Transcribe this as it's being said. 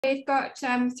We've got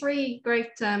three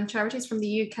great charities from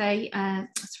the UK,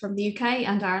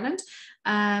 and Ireland,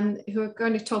 who are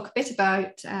going to talk a bit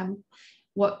about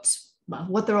what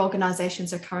their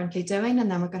organisations are currently doing, and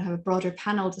then we're going to have a broader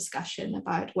panel discussion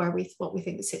about what we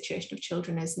think the situation of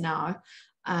children is now,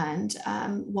 and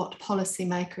what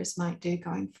policymakers might do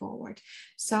going forward.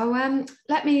 So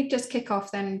let me just kick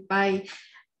off then by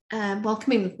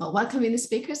welcoming the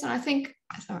speakers. And I think,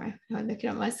 sorry, I'm looking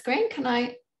at my screen.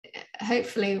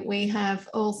 Hopefully we have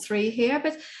all three here,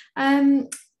 but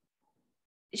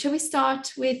shall we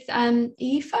start with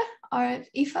Aoife? Or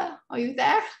Aoife, are you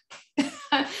there?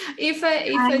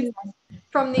 Aoife,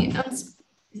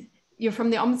 you're from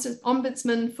the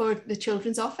Ombudsman for the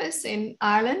Children's Office in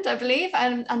Ireland, I believe,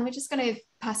 and we're just going to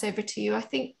pass over to you. I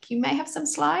think you may have some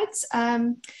slides,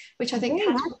 which I think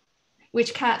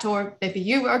Kat or maybe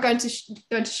you are going to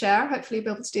share. Hopefully you'll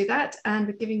be able to do that. And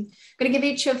we're going to give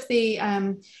each of the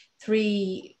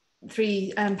three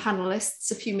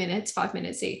panelists a few minutes, 5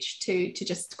 minutes each, to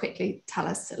just quickly tell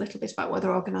us a little bit about what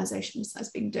their organisations has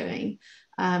been doing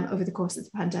over the course of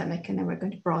the pandemic, and then we're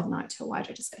going to broaden out to a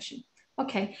wider discussion.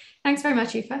 Okay, thanks very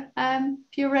much, Aoife.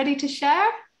 If you're ready to share.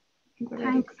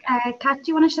 Thanks. Kat, do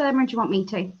you want to share them or do you want me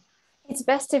to? It's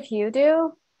best if you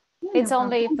do. Yeah, it's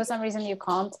only if for some reason you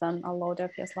can't, then I'll load up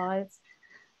your slides.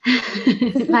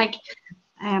 Like,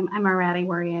 I'm already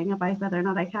worrying about whether or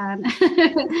not I can.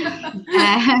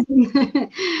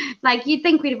 Like, you'd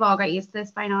think we'd have all got used to this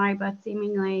by now, but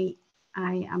seemingly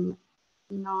I am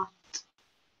not.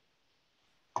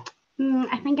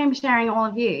 I think I'm sharing all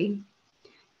of you.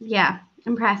 Yeah,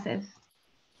 impressive.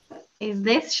 Is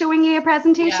this showing you a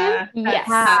presentation? Yeah, yes.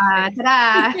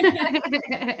 Ta-da!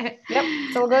 Yep,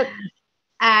 it's all good.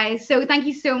 So thank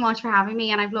you so much for having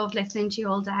me, and I've loved listening to you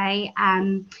all day.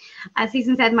 As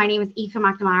Susan said, my name is Aoife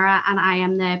McNamara, and I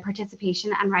am the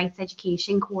Participation and Rights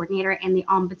Education Coordinator in the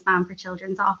Ombudsman for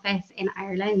Children's Office in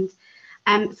Ireland.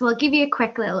 So I'll give you a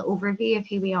quick little overview of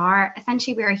who we are.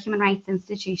 Essentially, we're a human rights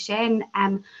institution.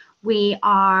 We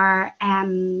are a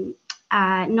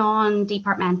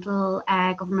non-departmental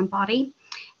government body,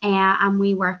 and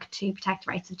we work to protect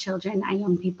the rights of children and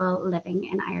young people living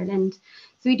in Ireland.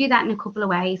 So we do that in a couple of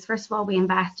ways. First of all, we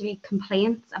investigate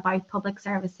complaints about public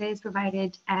services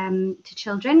provided to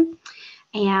children.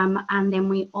 And then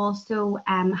we also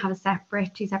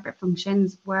have two separate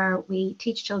functions where we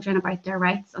teach children about their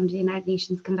rights under the United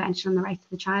Nations Convention on the Rights of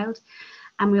the Child.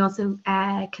 And we also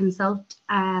consult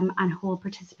and hold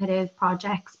participative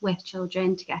projects with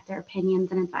children to get their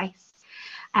opinions and advice.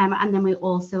 And then we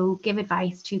also give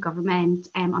advice to government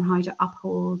on how to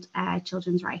uphold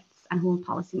children's rights and hold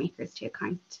policymakers to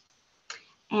account.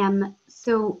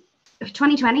 So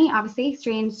 2020, obviously,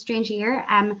 strange year.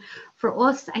 For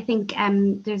us, I think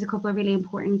there's a couple of really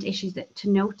important issues to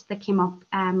note that came up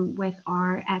with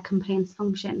our complaints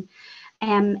function.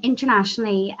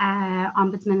 Internationally,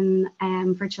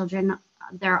 Ombudsman for Children,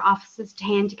 their offices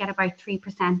tend to get about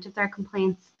 3% of their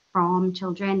complaints from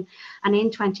children, and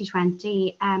in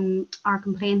 2020 our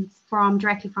complaints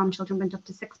directly from children went up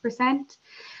to 6%.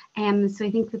 So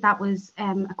I think that was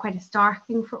quite a stark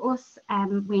thing for us.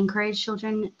 We encourage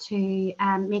children to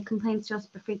make complaints to us,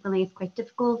 but frequently it's quite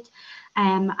difficult,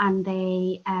 and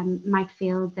they might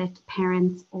feel that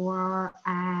parents or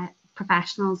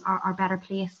professionals are better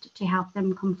placed to help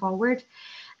them come forward.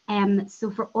 So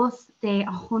for us,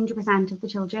 100% of the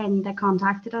children that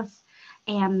contacted us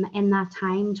in that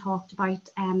time talked about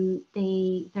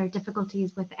their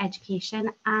difficulties with education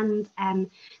and the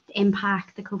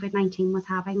impact the COVID-19 was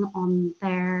having on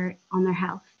their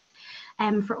health.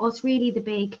 For us, really the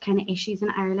big kind of issues in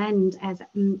Ireland, as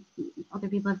other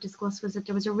people have discussed, was that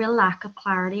there was a real lack of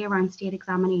clarity around state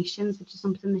examinations, which is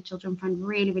something that children found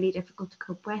really, really difficult to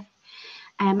cope with.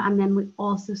 And then we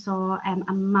also saw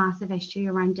a massive issue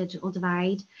around digital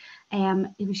divide.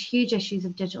 It was huge issues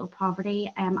of digital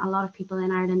poverty. A lot of people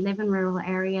in Ireland live in rural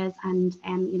areas and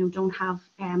don't have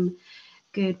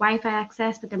good Wi-Fi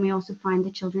access, but then we also find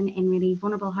that children in really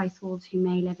vulnerable households who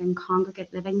may live in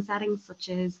congregate living settings, such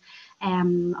as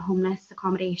homeless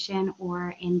accommodation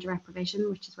or in direct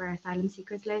provision, which is where asylum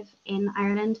seekers live in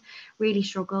Ireland, really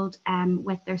struggled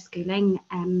with their schooling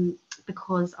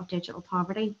because of digital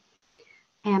poverty.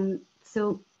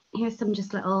 So here's some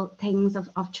just little things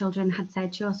of children had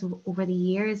said to us over the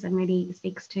years, and really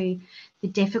speaks to the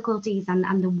difficulties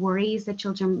and the worries that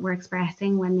children were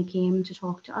expressing when they came to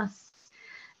talk to us.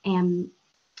 And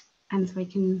so I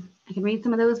can read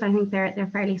some of those, but I think they're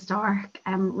fairly stark.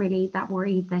 Really, that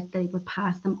worry that they would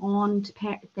pass them on to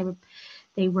parents.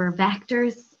 They were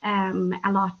vectors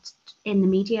a lot in the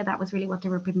media. That was really what they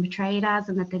were being portrayed as,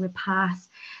 and that they would pass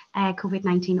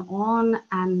COVID-19 on,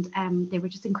 and they were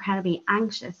just incredibly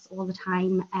anxious all the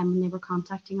time when they were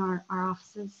contacting our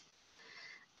offices.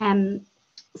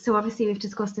 So obviously we've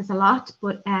discussed this a lot,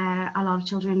 but a lot of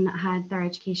children had their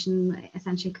education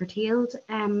essentially curtailed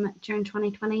during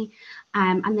 2020,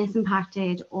 and this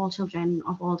impacted all children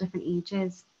of all different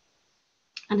ages.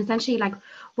 And essentially, like,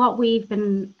 what we've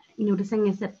been noticing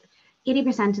is that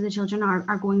 80% of the children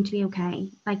are going to be okay.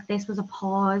 Like, this was a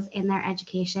pause in their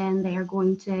education. They're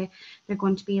going to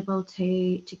be able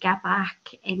to get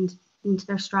back into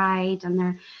their stride, and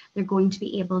they're going to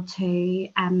be able to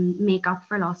make up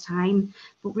for lost time.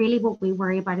 But really, what we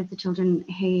worry about is the children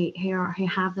who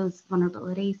have those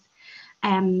vulnerabilities.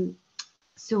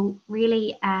 So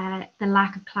really, the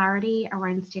lack of clarity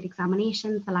around state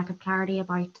examinations, the lack of clarity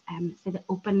about say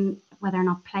whether or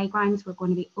not playgrounds were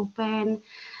going to be open.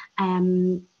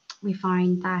 We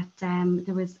found that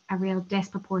there was a real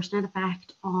disproportionate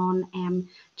effect on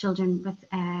children with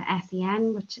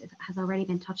SEN, which has already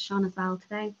been touched on as well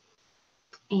today.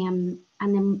 And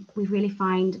then we really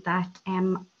find that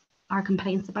our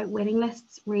complaints about waiting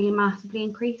lists really massively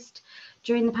increased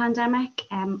during the pandemic.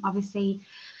 Obviously,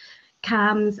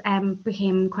 CAMS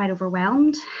became quite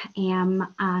overwhelmed,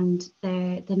 and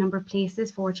the number of places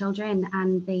for children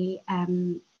and the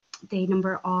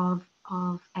number of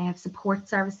support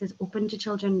services open to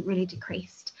children really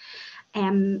decreased.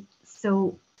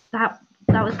 So that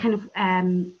was kind of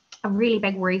a really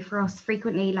big worry for us.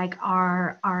 Frequently, like,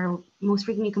 our most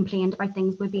frequently complained about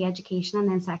things would be education and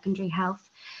then secondary health,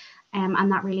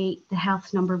 and that really, the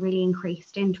health number really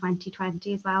increased in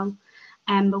 2020 as well.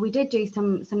 But we did do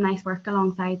some nice work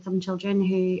alongside some children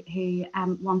who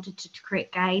wanted to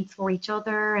create guides for each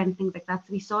other and things like that.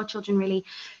 So we saw children really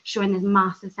showing this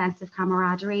massive sense of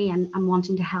camaraderie and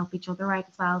wanting to help each other out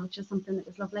as well, which is something that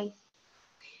was lovely.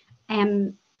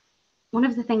 One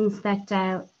of the things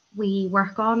that we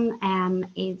work on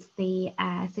is the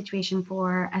situation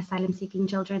for asylum-seeking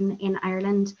children in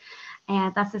Ireland.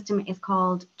 That system is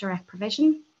called direct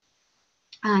provision.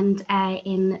 And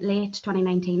in late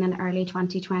 2019 and early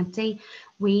 2020,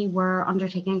 we were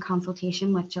undertaking a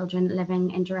consultation with children living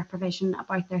in direct provision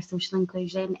about their social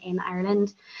inclusion in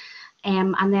Ireland.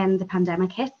 And then the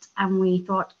pandemic hit, and we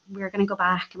thought we're going to go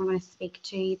back and we're going to speak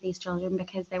to these children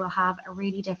because they will have a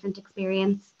really different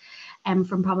experience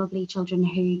from probably children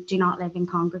who do not live in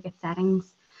congregate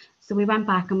settings. So we went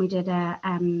back and we did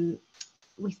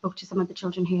we spoke to some of the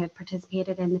children who had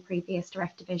participated in the previous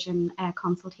direct division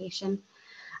consultation.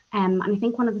 And I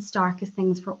think one of the starkest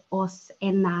things for us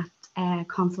in that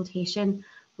consultation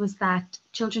was that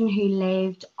children who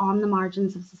lived on the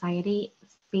margins of society,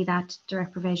 be that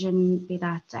direct provision, be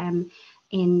that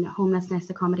in homelessness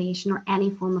accommodation or any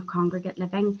form of congregate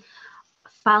living,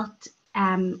 felt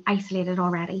isolated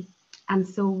already. And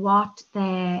so what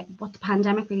the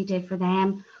pandemic really did for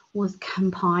them was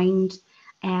compound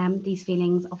these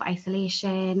feelings of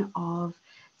isolation, of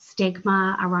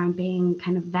stigma around being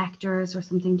kind of vectors or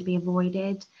something to be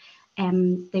avoided.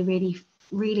 They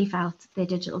really felt the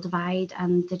digital divide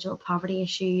and digital poverty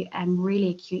issue really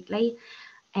acutely.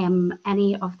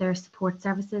 Any of their support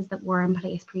services that were in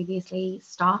place previously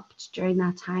stopped during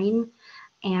that time,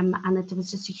 and that there was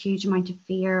just a huge amount of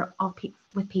fear of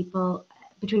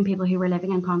between people who were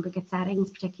living in congregate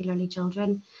settings, particularly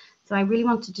children. So I really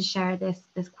wanted to share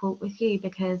this quote with you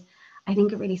because I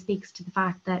think it really speaks to the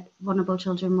fact that vulnerable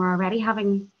children were already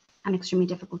having an extremely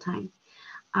difficult time,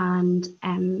 and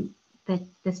that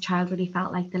this child really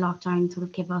felt like the lockdown sort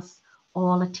of gave us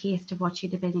all a taste of what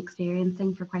she'd have been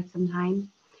experiencing for quite some time.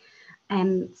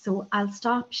 So I'll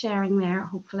stop sharing there,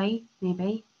 hopefully,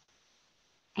 maybe.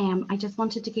 I just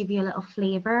wanted to give you a little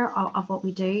flavour of what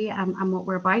we do and what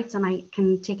we're about, and I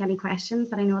can take any questions,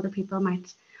 but I know other people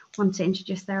might want to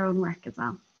introduce their own work as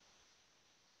well.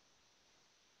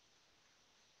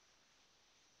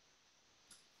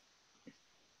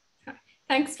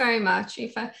 Thanks very much,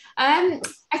 Aoife.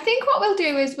 I think what we'll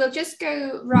do is we'll just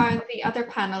go round the other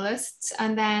panelists,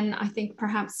 and then I think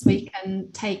perhaps we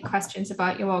can take questions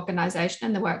about your organisation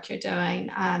and the work you're doing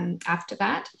after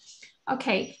that.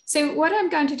 Okay, so what I'm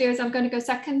going to do is I'm going to go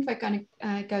second. We're going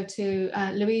to go to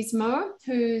Louise Moore,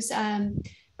 who's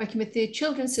working with the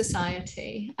Children's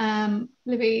Society.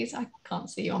 Louise, I can't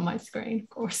see you on my screen, of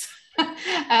course,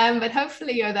 but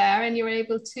hopefully you're there and you're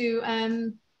able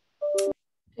to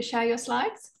share your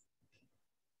slides.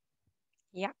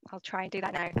 Yeah, I'll try and do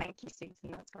that now. Thank you, Susan.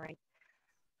 That's great.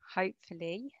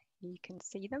 Hopefully you can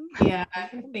see them. Yeah,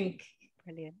 I think.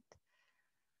 Brilliant.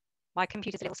 My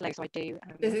computer's a little slow, so I do.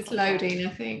 This is loading, I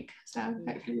think. So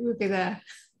hopefully we'll be there.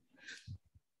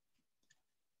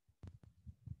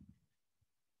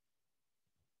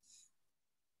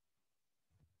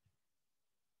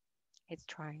 It's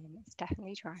trying, it's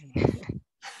definitely trying.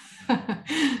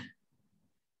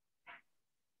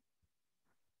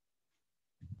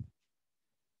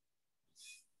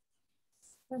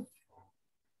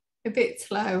 A bit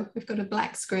slow. We've got a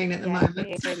black screen at the Yeah, moment.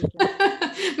 it is really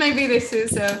slow. maybe this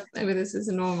is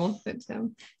a normal, but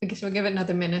I guess we'll give it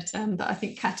another minute. But I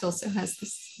think Kat also has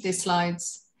these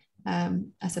slides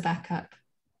as a backup.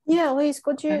 Yeah, Louise,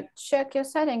 could you check your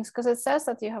settings, because it says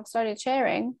that you have started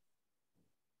sharing.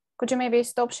 Could you maybe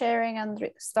stop sharing and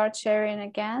start sharing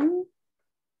again?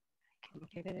 I can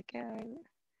give it a go.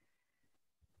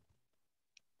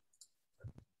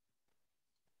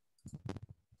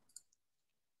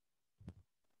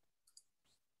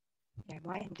 Yeah,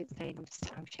 my end it's saying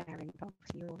I'm sharing, but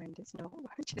obviously your end it's not,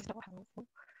 which is not helpful.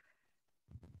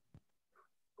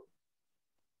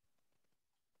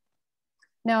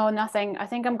 No, nothing. I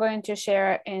think I'm going to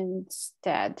share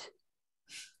instead.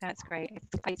 That's great.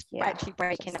 It's actually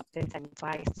breaking up this end, so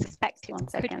I suspect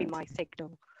it could be my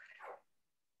signal.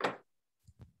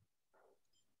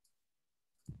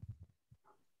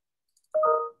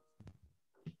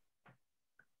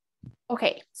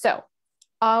 Okay, so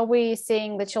are we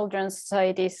seeing the Children's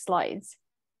Society slides?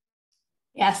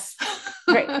 Yes.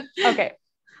 Great. Okay.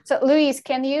 So Louise,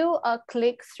 can you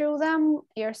click through them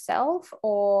yourself,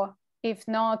 or if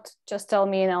not, just tell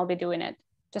me and I'll be doing it.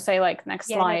 Just say like next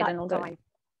slide and I'll do it.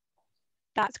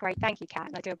 That's great. Thank you, Kat.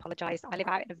 And I do apologise. I live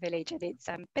out in a village and it's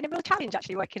been a real challenge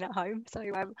actually working at home. So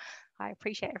I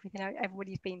appreciate everything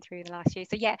everybody's been through in the last year.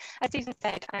 So yeah, as Susan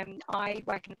said, I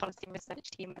work in the policy and research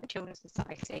team at the Children's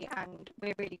Society, and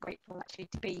we're really grateful actually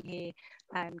to be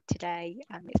here today.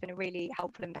 It's been a really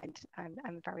helpful event and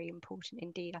very important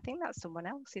indeed. I think that's someone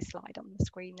else's slide on the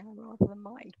screen now rather than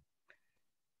mine.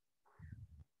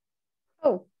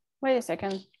 Oh, wait a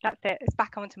second. That's it. It's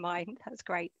back onto mine. That's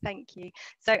great. Thank you.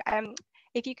 So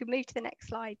if you could move to the next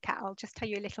slide, Kat, I'll just tell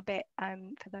you a little bit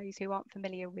for those who aren't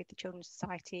familiar with the Children's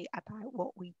Society about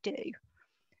what we do.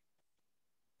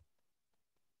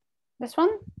 This one?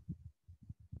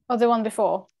 Or the one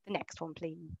before? The next one,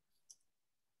 please.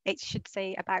 It should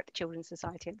say about the Children's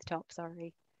Society at the top,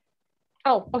 sorry.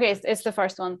 Oh, okay, it's the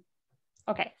first one.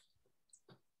 Okay.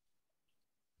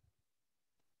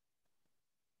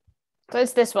 So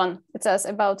it's this one. It says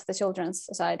about the Children's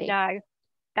Society. No,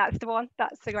 that's the one.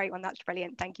 That's the great one. That's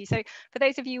brilliant. Thank you. So for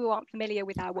those of you who aren't familiar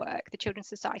with our work, the Children's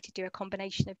Society do a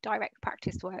combination of direct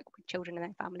practice work with children and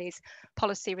their families,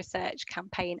 policy research,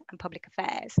 campaign and public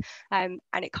affairs. And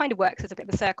it kind of works as a bit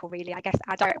of a circle, really. I guess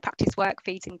our direct practice work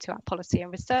feeds into our policy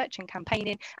and research and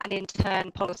campaigning, and in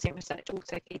turn, policy and research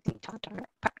also feeds into our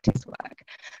direct practice work.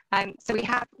 So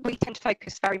we tend to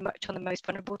focus very much on the most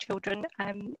vulnerable children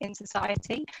in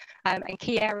society, and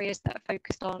key areas that are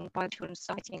focused on by the Children's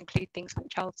Society include things like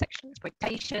child sexual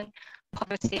exploitation,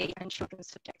 poverty and children's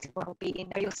subjective well-being.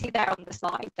 Now you'll see there on the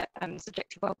slide that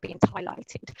subjective well-being is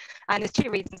highlighted, and there's two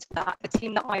reasons for that. The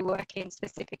team that I work in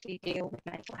specifically deal with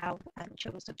mental health and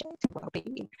children's subjective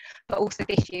well-being, but also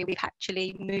this year we've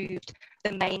actually moved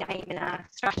the main aim in our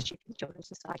strategy for the Children's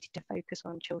Society to focus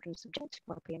on children's subjective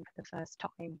well-being for the first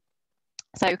time.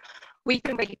 So we've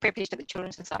been really privileged at the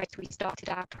Children's Society. We started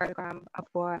our programme of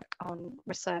work on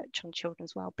research on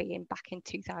children's wellbeing back in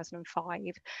 2005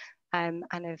 and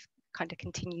have kind of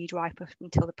continued right up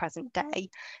until the present day.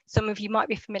 Some of you might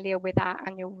be familiar with our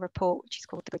annual report, which is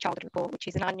called the Good Childhood Report, which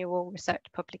is an annual research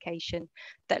publication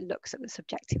that looks at the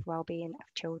subjective wellbeing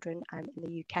of children in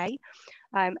the UK.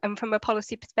 And from a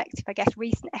policy perspective, I guess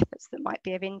recent efforts that might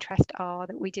be of interest are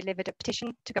that we delivered a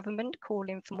petition to government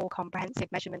calling for more comprehensive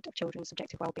measurement of children's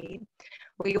subjective wellbeing.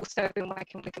 We also have been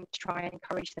working with them to try and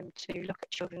encourage them to look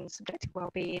at children's subjective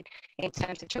wellbeing in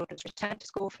terms of children's return to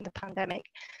school from the pandemic.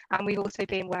 And we've also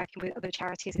been working with other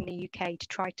charities in the UK to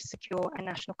try to secure a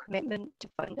national commitment to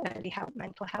fund early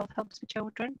mental health hubs for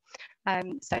children.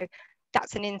 So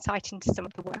that's an insight into some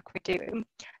of the work we're doing.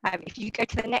 If you go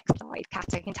to the next slide, Kat,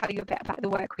 I can tell you a bit about the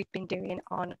work we've been doing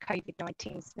on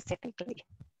COVID-19 specifically.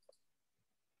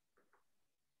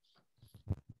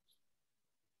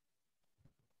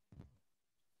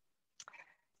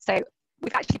 So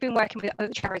we've actually been working with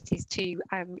other charities to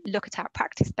look at our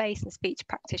practice space and speak to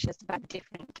practitioners about the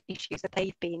different issues that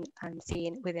they've been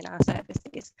seeing within our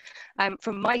services.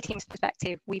 From my team's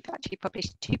perspective, we've actually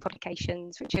published 2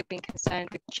 publications which have been concerned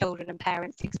with children and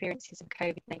parents' experiences of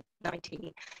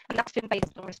COVID-19, and that's been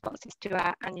based on responses to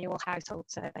our annual household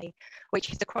survey,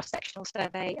 which is a cross-sectional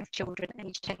survey of children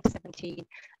aged 10 to 17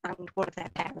 and one of their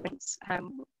parents.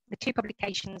 The two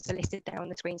publications are listed there on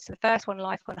the screen. So the first one,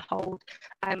 Life on Hold,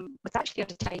 was actually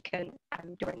undertaken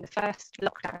during the first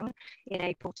lockdown in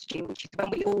April to June, which is when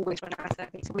we always run our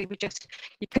survey. So we were just,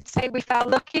 you could say we felt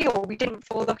lucky or we didn't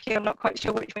feel lucky. I'm not quite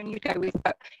sure which one you'd go with,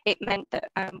 but it meant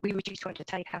that we were due to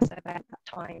undertake our survey at that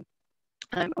time.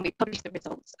 And we published the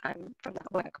results from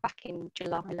that work back in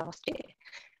July last year.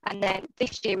 And then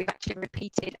this year we've actually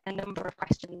repeated a number of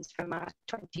questions from our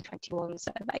 2021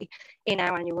 survey in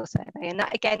our annual survey. And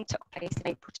that again took place in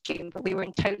April to June, but we were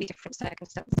in totally different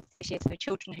circumstances this year. So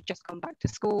children had just gone back to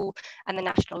school and the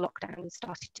national lockdown had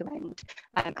started to end.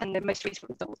 And the most recent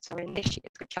results are in this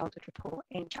year's Good Childhood Report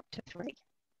in chapter 3.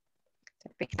 So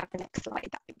if we can have the next slide,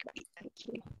 that'd be great, thank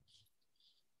you.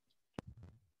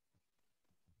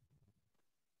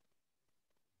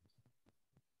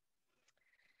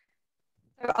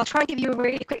 So I'll try and give you a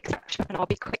really quick snapshot, and I'll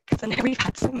be quick because I know we've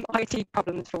had some IT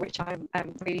problems for which I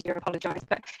really do apologise.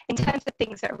 But in terms of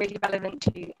things that are really relevant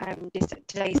to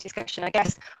today's discussion, I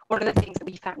guess one of the things that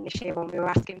we found this year when we were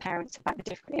asking parents about the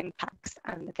different impacts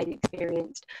that they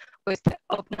experienced was that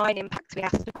of 9 impacts we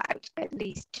asked about, at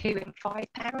least 2 in 5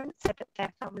 parents said that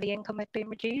their family income had been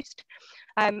reduced.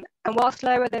 And whilst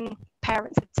lower than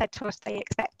parents had said to us they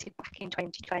expected back in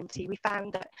 2020, we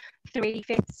found that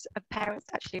 3/5 of parents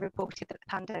actually reported that the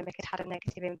pandemic had had a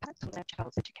negative impact on their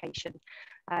child's education.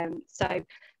 So,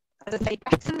 as I say,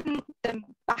 better than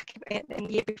back in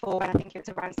the year before, when I think it was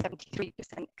around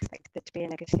 73% expected there to be a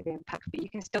negative impact, but you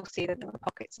can still see that there are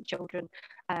pockets of children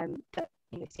that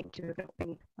seem to have not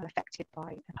been well affected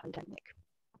by the pandemic.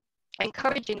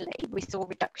 Encouragingly, we saw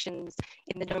reductions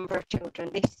in the number of children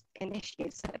in this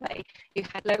year's survey who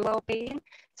had low well-being.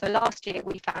 So last year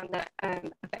we found that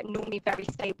a normally very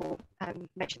stable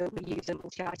measure that we use, a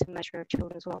multi-item measure of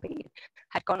children's well-being,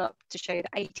 had gone up to show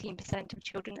that 18% of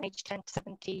children aged 10 to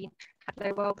 17 had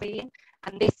low well-being.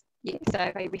 And this year's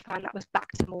survey, we found that was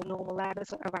back to more normal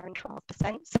levels at around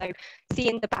 12%. So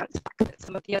seeing the bounce back that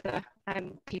some of the other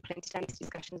people in today's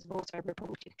discussions have also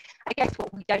reported. I guess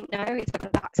what we don't know is whether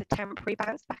that's a temporary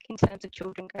bounce back in terms of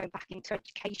children going back into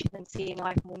education and seeing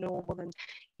life more normal. And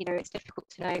it's difficult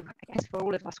to know, I guess, for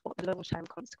all of us what the long-term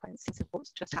consequences of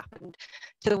what's just happened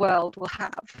to the world will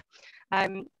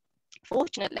have.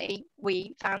 Fortunately,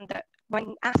 we found that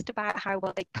when asked about how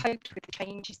well they coped with the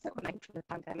changes that were made from the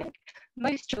pandemic,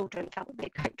 most children felt that they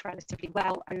coped relatively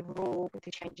well overall with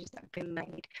the changes that have been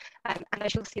made. And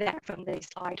as you'll see there from the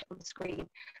slide on the screen,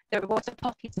 there was a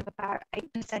pocket of about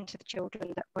 8% of the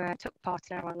children that took part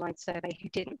in our online survey who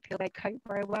didn't feel they coped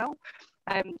very well.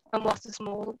 And whilst a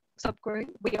small subgroup,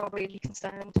 we are really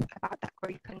concerned about that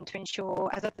group and to ensure,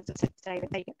 as others have said today,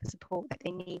 that they get the support that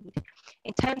they need.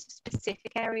 In terms of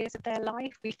specific areas of their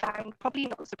life, we found, probably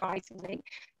not surprisingly,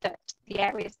 that the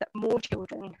areas that more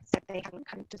children said they hadn't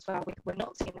coped as well with were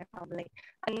not seeing their family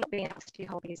and not being able to do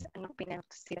hobbies and not being able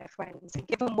to see their friends. And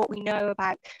given what we know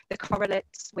about the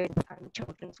correlates with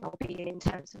children's well-being in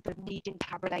terms of the needing to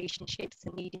have relationships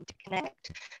and needing to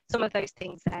connect, some of those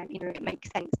things there, it makes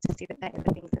sense to see that they're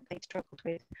the things that they've struggled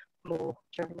with more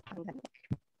during the pandemic.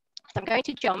 So I'm going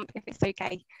to jump, if it's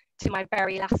okay, to my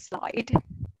very last slide.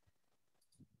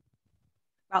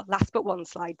 Well, last but one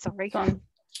slide, sorry.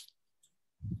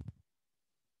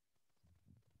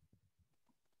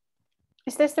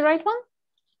 Is this the right one?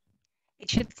 It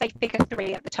should say figure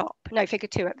 3 at the top. No, figure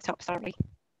 2 at the top, sorry.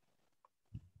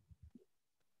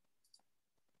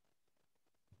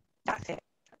 That's it.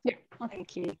 Yeah.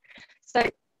 Thank you. So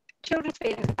children's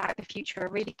feelings about the future are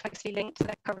really closely linked to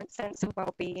their current sense of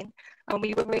well-being, and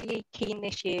we were really keen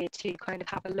this year to kind of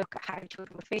have a look at how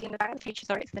children were feeling about the future.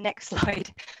 Sorry, it's the next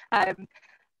slide,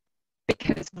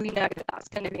 because we know that that's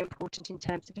going to be important in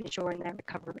terms of ensuring their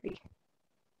recovery.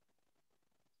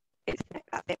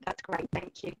 That's it, that's great,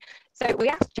 thank you. So we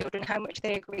asked children how much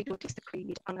they agreed or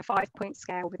disagreed on a 5-point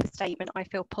scale with the statement, I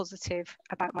feel positive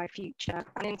about my future.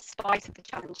 And in spite of the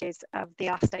challenges of the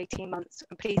last 18 months,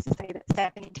 I'm pleased to say that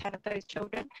 7 in 10 of those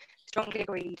children strongly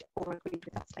agreed or agreed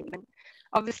with that statement.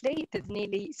 Obviously, there's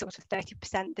nearly sort of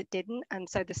 30% that didn't, and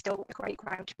so there's still a great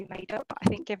ground to be made up. But I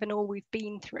think given all we've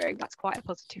been through, that's quite a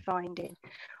positive finding.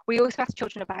 We also asked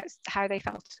children about how they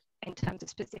felt in terms of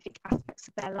specific aspects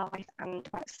of their life and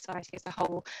about society as a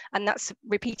whole, and that's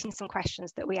repeating some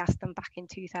questions that we asked them back in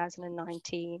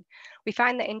 2019. We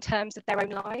found that in terms of their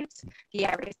own lives, the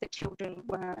areas that children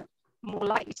were more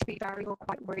likely to be very or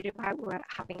quite worried about were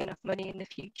having enough money in the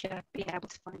future, being able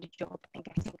to find a job and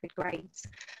getting good grades.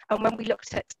 And when we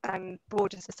looked at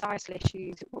broader societal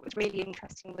issues, what was really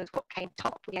interesting was what came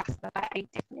top. We asked them about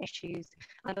 8 different issues,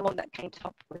 and the one that came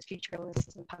top was future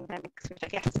illnesses and pandemics, which I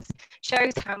guess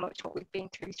shows how much what we've been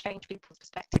through has changed people's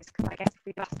perspectives, because I guess if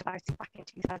we'd asked about it back in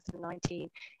 2019,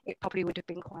 it probably would have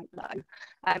been quite low.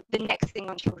 The next thing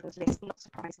on children's list, not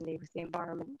surprisingly, was the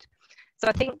environment. So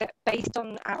I think that based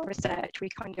on our research, we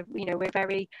kind of, we're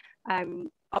very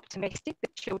optimistic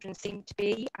that children seem to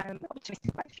be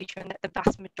optimistic about the future, and that the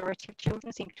vast majority of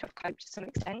children seem to have coped to some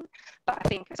extent. But I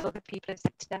think, as other people have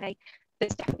said today,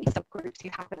 there's definitely subgroups who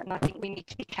haven't, and I think we need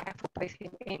to be careful both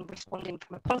in responding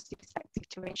from a policy perspective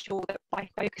to ensure that by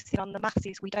focusing on the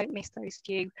masses, we don't miss those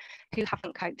few who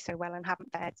haven't coped so well and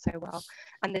haven't fared so well.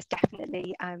 And there's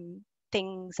definitely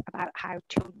things about how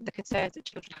the concerns that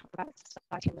children have about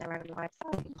society and their own lives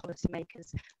that I think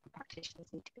policymakers and practitioners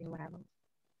need to be aware of.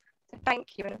 So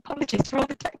thank you, and apologies for all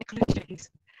the technical issues.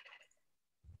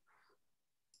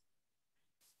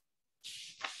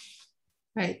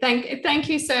 Right, thank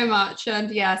you so much.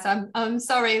 And yes, I'm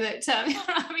sorry that you're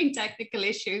having technical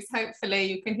issues. Hopefully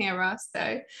you can hear us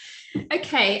though.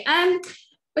 Okay,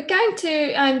 we're going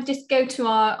to just go to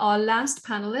our last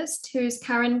panelist, who's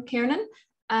Karen Kiernan,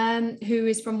 who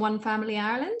is from One Family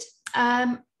Ireland.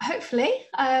 Hopefully,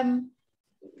 Karen,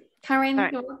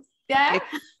 yeah.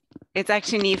 It's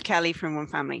actually Niamh Kelly from One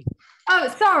Family.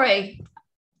 Oh, sorry.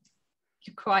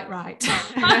 You're quite right.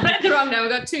 I read the wrong name. I've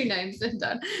got 2 names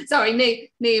done. Sorry,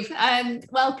 Niamh.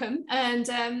 Welcome.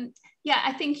 And yeah,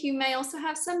 I think you may also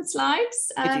have some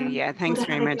slides. I do, yeah. Thanks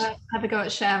very much. Have a go at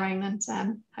sharing, and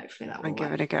hopefully that will I'll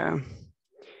give it a go.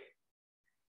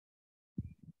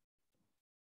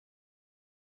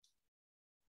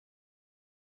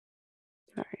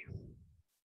 Sorry.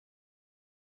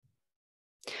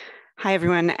 Hi,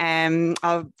 everyone.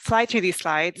 I'll fly through these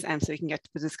slides so we can get to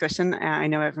the discussion. I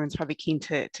know everyone's probably keen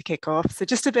to kick off. So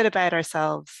just a bit about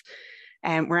ourselves.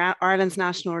 We're Ireland's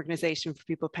national organisation for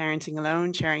people parenting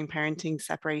alone, sharing parenting,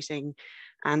 separating,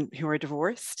 and who are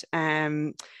divorced.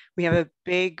 We have a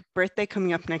big birthday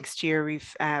coming up next year.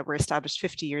 We're established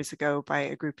 50 years ago by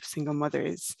a group of single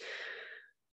mothers.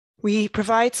 We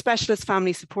provide specialist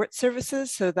family support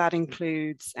services, so that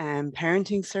includes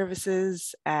parenting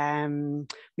services.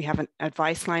 We have an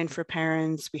advice line for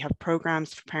parents, we have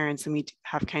programs for parents, and we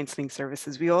have counselling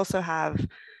services. We also have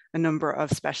a number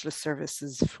of specialist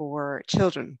services for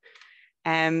children.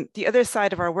 The other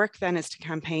side of our work then is to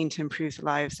campaign to improve the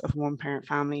lives of one-parent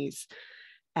families.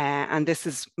 And this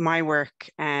is my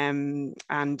work, and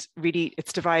really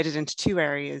it's divided into 2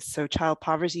 areas, so child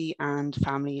poverty and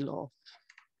family law.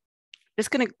 Just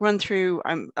going to run through,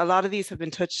 a lot of these have been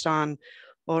touched on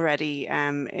already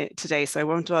today, so I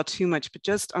won't dwell too much, but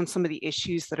just on some of the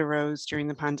issues that arose during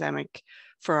the pandemic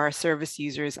for our service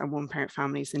users and one-parent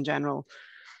families in general.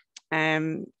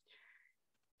 One-parent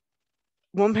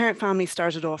families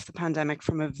started off the pandemic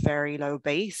from a very low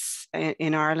base.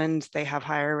 In Ireland, they have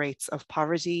higher rates of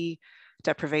poverty,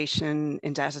 deprivation,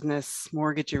 indebtedness,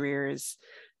 mortgage arrears.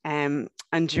 And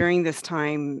during this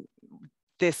time,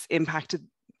 this impacted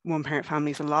one-parent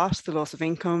families a lot, the loss of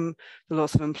income, the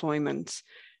loss of employment.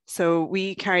 So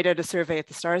we carried out a survey at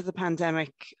the start of the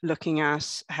pandemic looking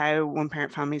at how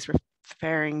one-parent families were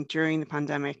faring during the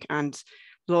pandemic, and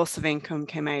loss of income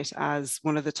came out as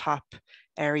one of the top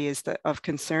areas of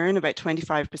concern. About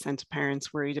 25% of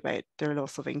parents worried about their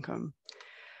loss of income.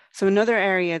 So another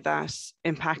area that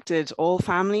impacted all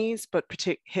families, but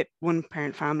hit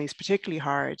one-parent families particularly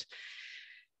hard,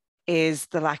 is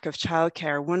the lack of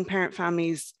childcare. One-parent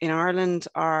families in Ireland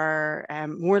are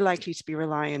more likely to be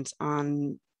reliant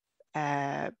on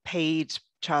paid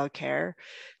childcare.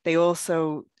 They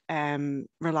also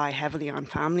rely heavily on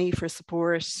family for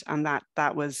support, and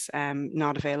that was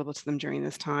not available to them during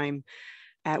this time.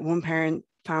 One-parent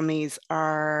families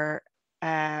are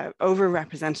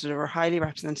overrepresented or highly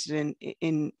represented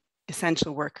in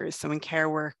essential workers, so in care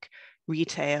work,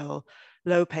 retail,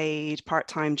 low paid,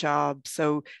 part-time jobs.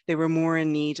 So they were more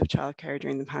in need of childcare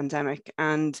during the pandemic.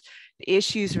 And the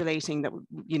issues relating that,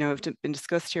 have been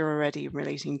discussed here already,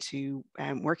 relating to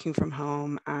working from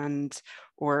home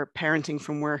or parenting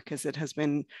from work, as it has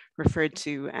been referred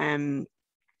to, and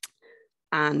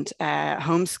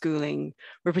homeschooling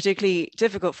were particularly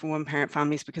difficult for one-parent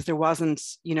families, because there wasn't,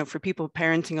 for people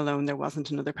parenting alone, there wasn't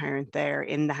another parent there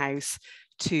in the house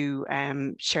to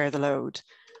share the load.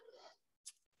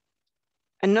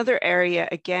 Another area,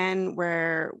 again,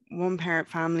 where one-parent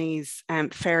families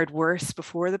fared worse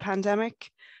before the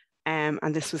pandemic and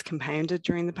this was compounded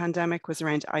during the pandemic, was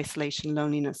around isolation,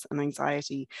 loneliness, and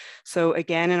anxiety. So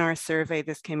again, in our survey,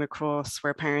 this came across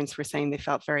where parents were saying they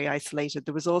felt very isolated.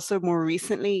 There was also more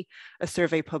recently a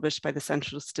survey published by the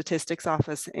Central Statistics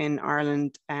Office in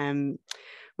Ireland,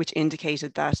 which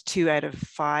indicated that 2 out of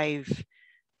 5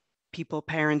 people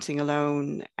parenting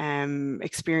alone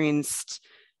experienced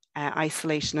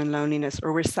isolation and loneliness,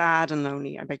 or were sad and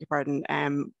lonely, I beg your pardon,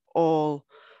 all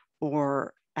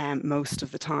or most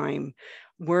of the time.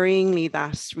 Worryingly,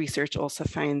 that research also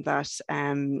found that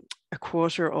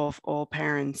 1/4 of all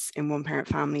parents in one-parent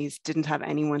families didn't have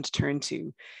anyone to turn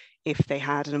to if they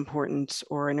had an important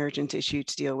or an urgent issue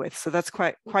to deal with. So that's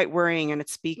quite worrying, and it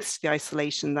speaks to the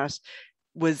isolation that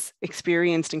was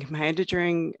experienced and compounded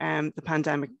during the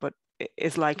pandemic, but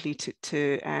is likely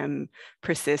to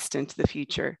persist into the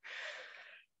future.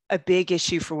 A big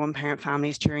issue for one-parent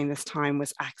families during this time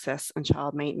was access and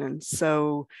child maintenance.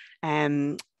 So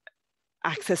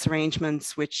access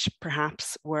arrangements which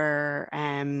perhaps were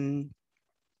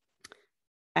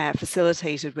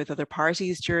facilitated with other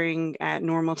parties during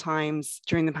normal times.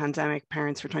 During the pandemic,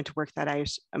 parents were trying to work that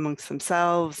out amongst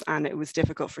themselves, and it was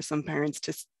difficult for some parents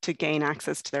to gain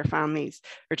access to their families,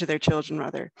 or to their children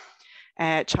rather.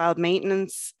 Child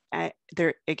maintenance,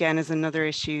 there again is another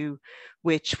issue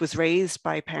which was raised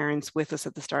by parents with us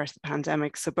at the start of the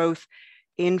pandemic. So both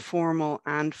informal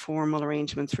and formal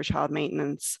arrangements for child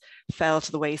maintenance fell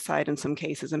to the wayside in some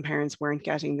cases, and parents weren't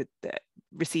getting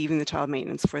receiving the child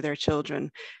maintenance for their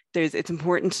children. It's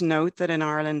important to note that in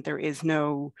Ireland there is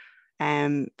no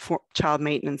child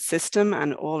maintenance system,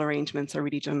 and all arrangements are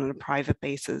really done on a private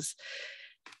basis.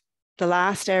 The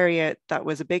last area that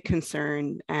was a big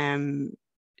concern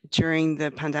during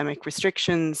the pandemic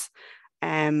restrictions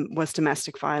was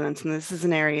domestic violence. And this is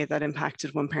an area that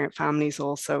impacted one-parent families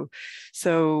also.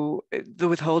 So the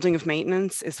withholding of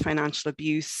maintenance is financial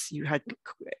abuse. You had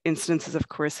instances of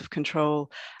coercive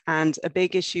control. And a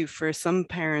big issue for some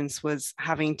parents was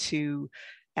having to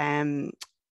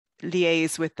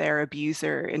liaise with their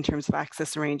abuser in terms of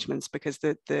access arrangements, because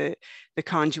the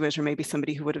conduit, or maybe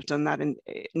somebody who would have done that in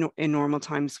normal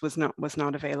times, was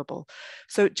not available.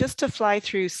 So just to fly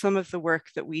through some of the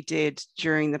work that we did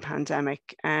during the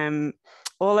pandemic,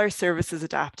 all our services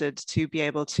adapted to be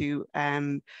able to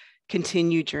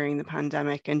continue during the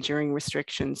pandemic and during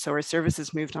restrictions. So our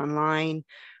services moved online.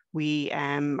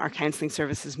 Our counselling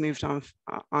services moved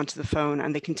onto the phone,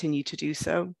 and they continue to do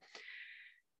so.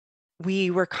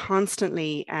 We were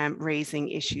constantly raising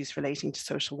issues relating to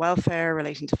social welfare,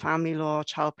 relating to family law,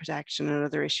 child protection, and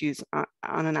other issues on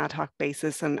an ad hoc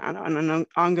basis and on an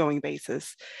ongoing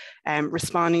basis,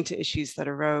 responding to issues that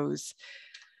arose.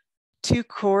 2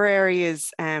 core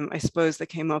areas, I suppose, that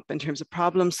came up in terms of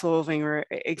problem solving, or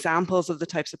examples of the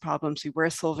types of problems we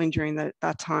were solving during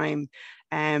that time.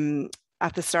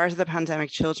 At the start of the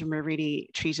pandemic, children were really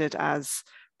treated as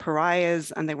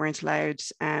pariahs, and they weren't allowed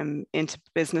into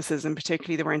businesses, and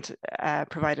particularly they weren't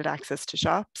provided access to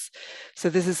shops. So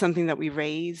this is something that we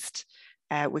raised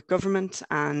with government,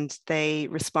 and they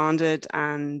responded,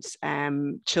 and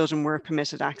children were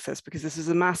permitted access, because this is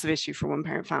a massive issue for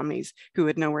one-parent families who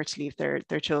had nowhere to leave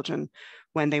their children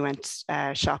when they went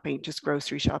shopping, just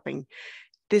grocery shopping.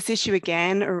 This issue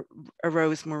again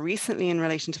arose more recently in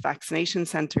relation to vaccination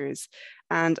centres.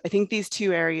 And I think these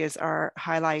 2 areas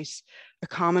highlight a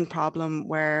common problem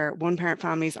where one-parent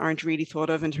families aren't really thought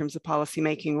of in terms of policy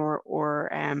making or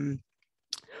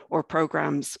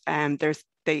programs.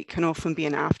 They can often be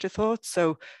an afterthought.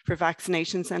 So for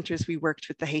vaccination centres, we worked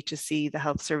with the HSE, the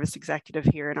Health Service Executive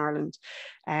here in Ireland,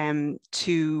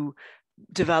 to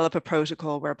develop a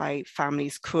protocol whereby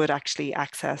families could actually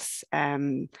access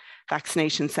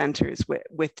vaccination centres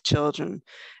with children.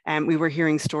 We were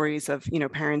hearing stories of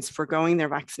parents foregoing their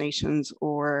vaccinations,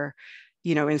 or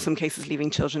in some cases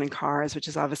leaving children in cars, which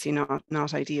is obviously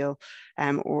not ideal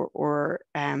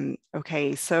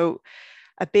okay. So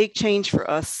a big change for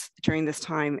us during this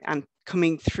time, and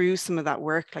coming through some of that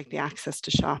work, like the access to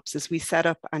shops, is we set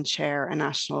up and chair a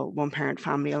national one-parent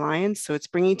family alliance. So it's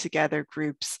bringing together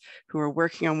groups who are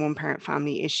working on one-parent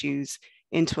family issues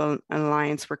into an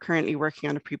alliance. We're currently working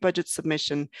on a pre-budget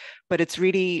submission, but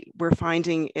we're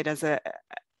finding it as a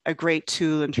great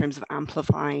tool in terms of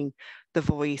amplifying the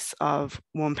voice of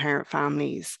one-parent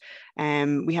families.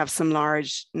 We have some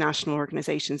large national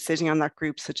organisations sitting on that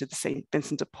group, such as the St.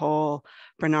 Vincent de Paul,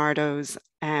 Bernardo's,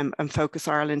 and Focus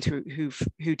Ireland,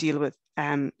 who deal with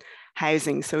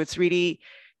housing. So it's really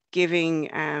giving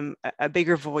a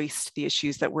bigger voice to the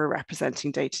issues that we're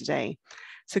representing day to day.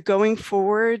 So going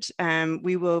forward,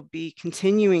 we will be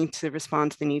continuing to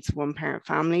respond to the needs of one-parent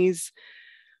families.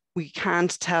 we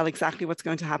can't tell exactly what's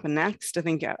going to happen next. I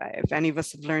think if any of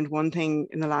us have learned one thing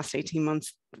in the last 18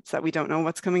 months, it's that we don't know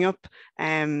what's coming up.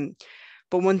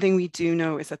 But one thing we do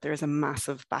know is that there's a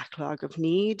massive backlog of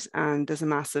need, and there's a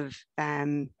massive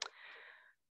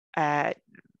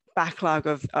backlog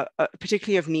of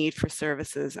particularly of need for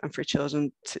services and for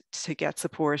children to get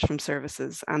support from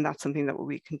services. And that's something that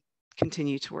we can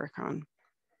continue to work on.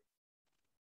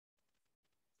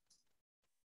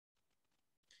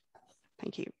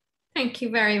 Thank you. Thank you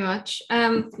very much.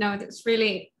 No, it's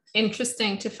really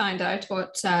interesting to find out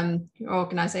what your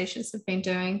organisations have been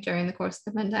doing during the course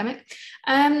of the pandemic.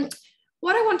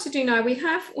 What I want to do now, we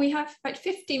have about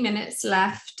 50 minutes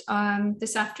left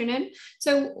this afternoon.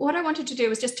 So what I wanted to do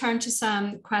was just turn to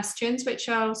some questions, which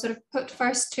I'll sort of put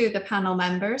first to the panel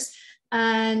members,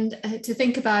 and to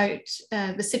think about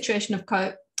the situation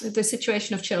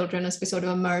of children as we sort of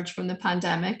emerge from the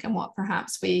pandemic and what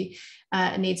perhaps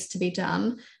needs to be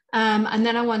done. And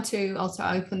then I want to also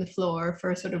open the floor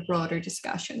for a sort of broader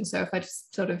discussion. So if I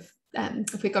just sort of,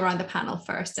 if we go around the panel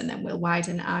first, and then we'll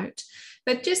widen out.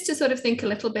 But just to sort of think a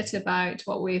little bit about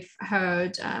what we've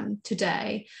heard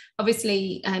today,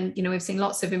 obviously, you know, we've seen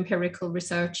lots of empirical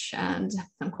research and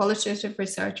qualitative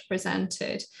research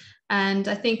presented. And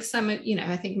I think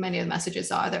I think many of the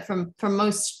messages are that for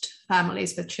most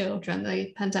families with children,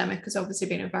 the pandemic has obviously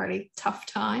been a very tough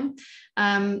time.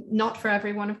 Not for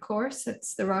everyone, of course,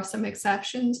 there are some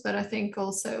exceptions, but I think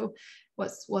also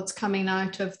what's coming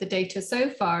out of the data so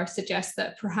far suggests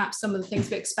that perhaps some of the things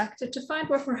we expected to find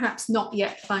we're perhaps not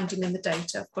yet finding in the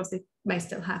data. Of course, they may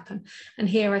still happen. And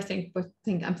here I'm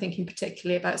thinking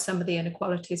particularly about some of the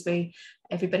inequalities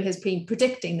everybody has been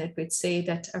predicting that we'd see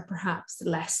that are perhaps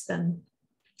less than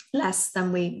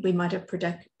we might have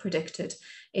predicted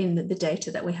in the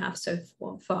data that we have so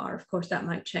far. Of course, that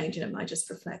might change, and it might just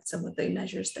reflect some of the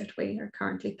measures that we are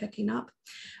currently picking up.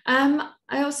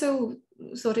 I also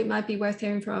thought it might be worth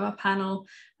hearing from our panel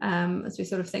as we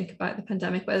sort of think about the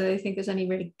pandemic, whether they think there's any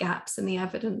really gaps in the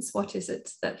evidence. What is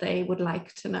it that they would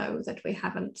like to know that we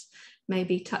haven't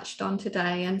maybe touched on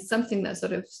today? And something that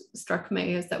sort of struck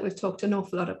me is that we've talked an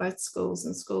awful lot about schools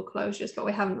and school closures, but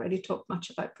we haven't really talked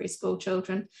much about preschool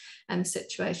children and the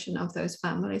situation of those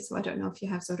families. So I don't know if you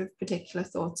have sort of particular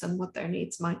thoughts on what their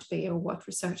needs might be, or what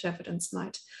research evidence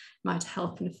might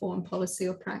help inform policy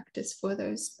or practice for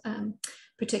those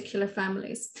particular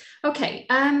families. Okay,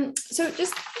 so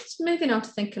just moving on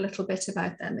to think a little bit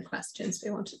about then the questions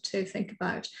we wanted to think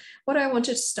about. What I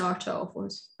wanted to start off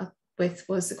was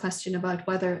the question about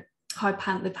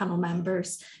how the panel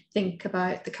members think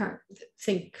about the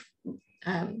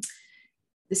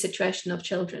situation of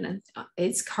children and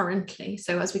is currently.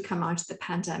 So as we come out of the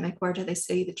pandemic, where do they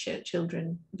see the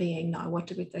children being now? What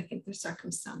do they think their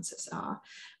circumstances are?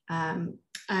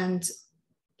 And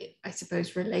I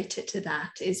suppose related to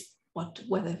that is how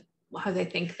they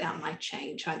think that might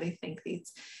change, how they think the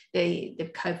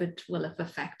COVID will have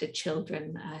affected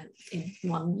children in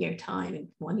 1 year's time, in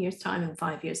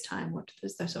 5 years' time. What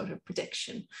is their sort of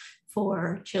prediction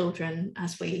for children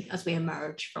as we hopefully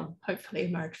emerge from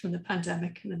the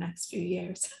pandemic in the next few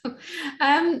years?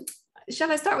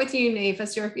 Shall I start with you, Niamh,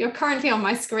 as you're currently on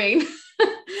my screen?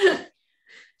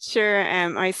 Sure.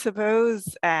 I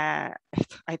suppose I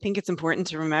think it's important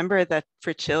to remember that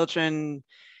for children,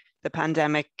 the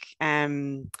pandemic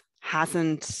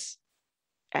hasn't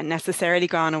necessarily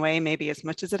gone away maybe as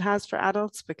much as it has for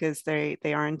adults, because they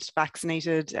aren't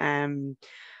vaccinated.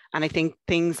 And I think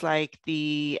things like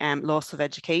the loss of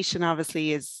education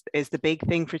obviously is the big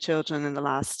thing for children in the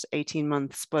last 18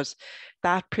 months, but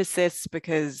that persists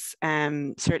because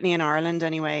certainly in Ireland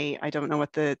anyway, I don't know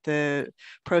what the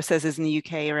process is in the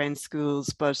UK around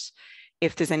schools, but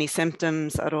if there's any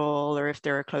symptoms at all, or if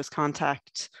they're a close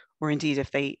contact, or indeed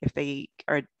if they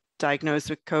are diagnosed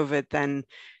with COVID, then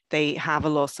they have a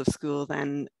loss of school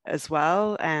then as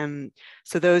well.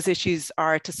 So those issues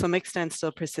are to some extent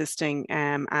still persisting.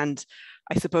 And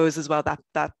I suppose as well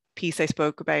that piece I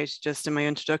spoke about just in my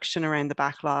introduction around the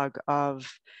backlog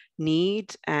of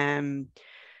need,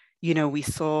 we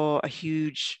saw a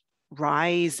huge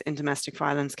rise in domestic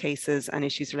violence cases and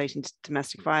issues relating to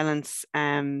domestic violence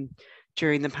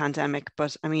during the pandemic.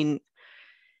 But I mean,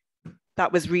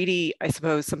 that was really, I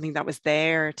suppose, something that was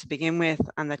there to begin with,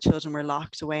 and that children were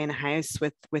locked away in a house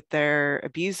with their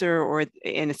abuser or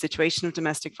in a situation of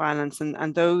domestic violence.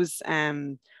 And those,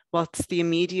 what's the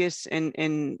immediate,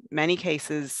 in many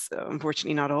cases,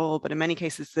 unfortunately not all, but in many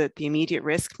cases the immediate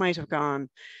risk might have gone,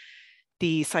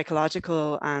 the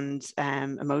psychological and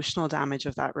emotional damage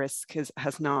of that risk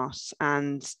has not.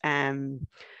 And,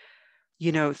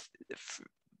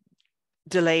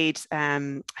 delayed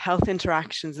health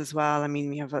interactions as well. I mean,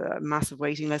 we have a massive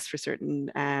waiting list for certain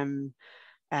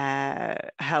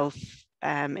health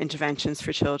interventions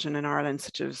for children in Ireland,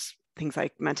 such as things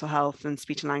like mental health and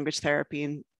speech and language therapy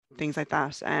and things like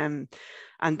that. And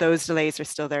those delays are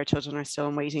still there. Children are still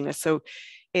on waiting lists. So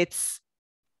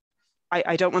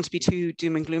I don't want to be too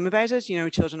doom and gloom about it. You know,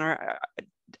 children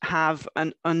have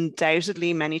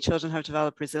undoubtedly, many children have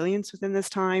developed resilience within this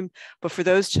time, but for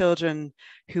those children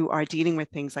who are dealing with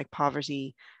things like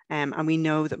poverty, and we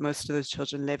know that most of those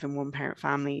children live in one-parent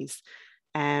families,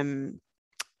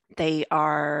 they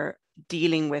are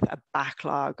dealing with a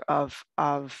backlog of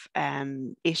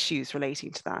issues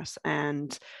relating to that.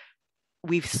 And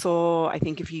we've saw, I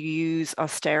think if you use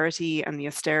austerity, and the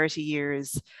austerity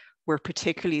years were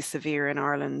particularly severe in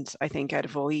Ireland, I think out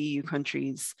of all EU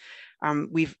countries,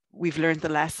 we've learned the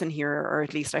lesson here, or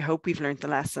at least I hope we've learned the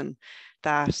lesson,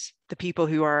 that the people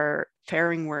who are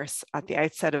faring worse at the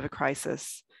outset of a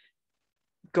crisis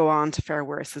go on to fare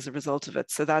worse as a result of it.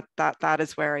 So that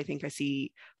is where I think I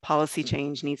see policy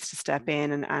change needs to step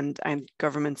in, and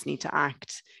governments need to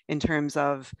act in terms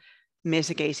of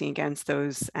mitigating against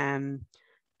those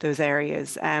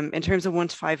areas. In terms of 1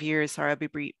 to 5 years, sorry, I'll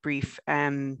be brief.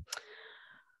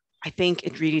 I think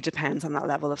it really depends on that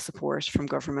level of support from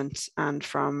government and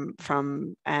from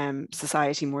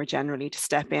society more generally to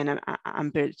step in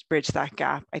and bridge that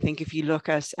gap. I think if you look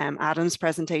at Adam's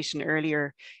presentation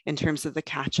earlier in terms of the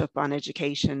catch up on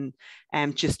education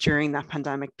just during that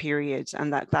pandemic period,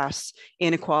 and that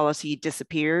inequality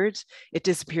disappeared, it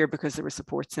disappeared because there were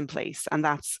supports in place. And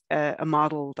that's a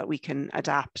model that we can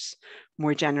adapt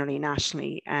more generally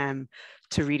nationally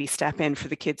to really step in for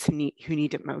the kids who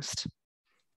need it most.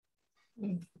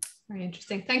 Very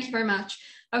interesting. Thank you very much.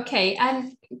 Okay,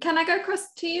 and can I go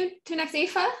across to you to next,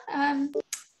 Aoife?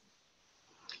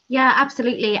 Yeah,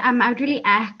 absolutely. I would really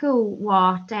echo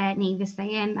what Niamh is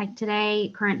saying. Like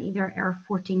today, currently there are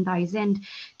 14,000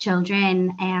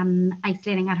 children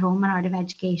isolating at home and out of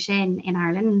education in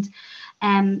Ireland.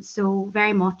 So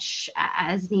very much,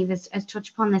 as Niamh has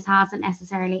touched upon, this hasn't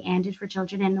necessarily ended for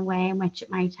children in a way in which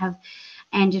it might have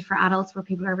ended for adults, where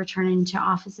people are returning to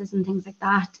offices and things like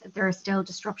that. There are still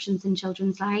disruptions in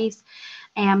children's lives.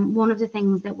 One of the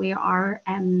things that we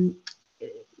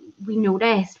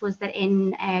noticed was that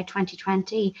in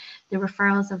 2020, the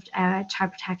referrals of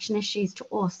child protection issues to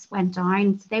us went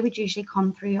down. So they would usually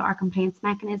come through our complaints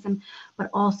mechanism, but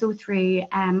also through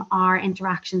our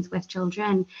interactions with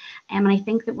children. And I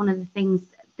think that one of the things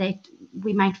that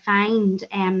we might find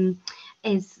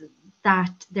is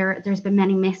that there's been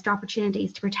many missed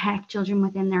opportunities to protect children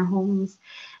within their homes.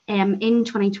 In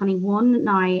 2021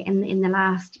 now, in the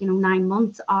last 9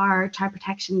 months, our child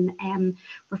protection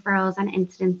referrals and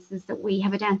incidences that we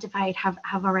have identified have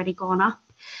already gone up.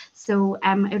 So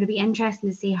it would be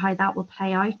interesting to see how that will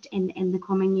play out in the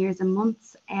coming years and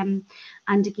months. And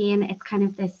again, it's kind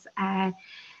of this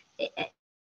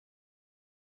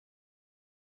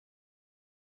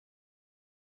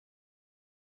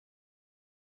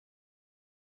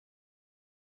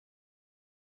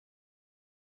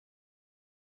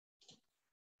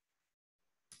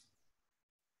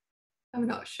I'm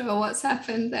not sure what's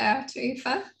happened there to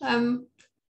Aoife.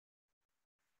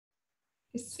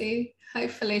 Let's see,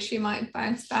 hopefully she might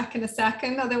bounce back in a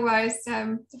second. Otherwise,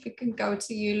 if we can go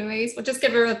to you, Louise, we'll just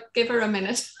give her a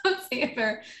minute. See if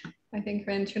I think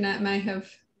her internet may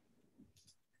have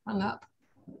hung up.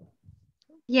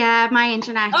 Yeah, my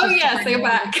internet. Oh yes, you're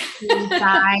back.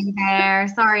 There.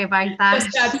 Sorry about that.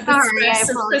 Sorry, I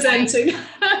presenting.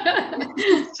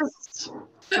 It's just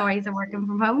joys of working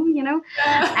from home,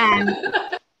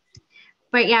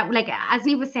 But yeah, like as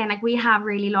Niamh was saying, like we have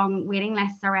really long waiting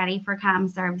lists already for CAM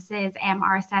services.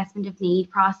 Our assessment of need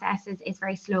process is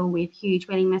very slow. We have huge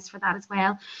waiting lists for that as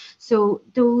well. So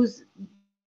those.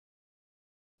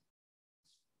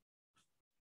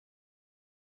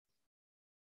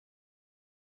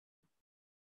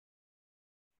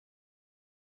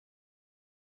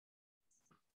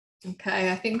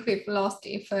 Okay, I think we've lost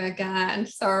Aoife again.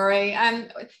 Sorry.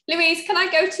 Louise, can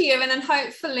I go to you, and then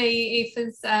hopefully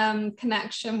Aoife's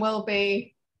connection will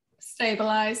be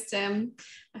stabilised in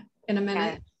a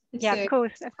minute. Yeah, of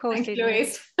course. Thank you,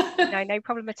 Louise. No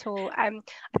problem at all. I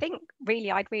think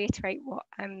really I'd reiterate what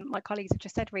my colleagues have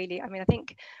just said. Really, I mean, I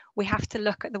think we have to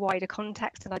look at the wider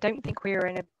context, and I don't think we were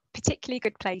in a particularly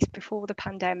good place before the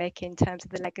pandemic in terms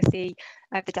of the legacy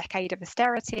of the decade of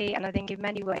austerity, and I think in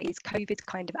many ways COVID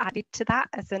kind of added to that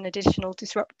as an additional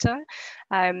disruptor.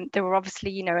 There were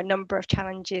obviously a number of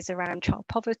challenges around child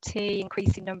poverty,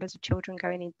 increasing numbers of children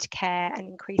going into care, and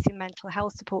increasing mental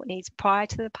health support needs prior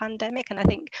to the pandemic, and I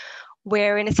think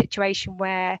we're in a situation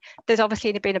where there's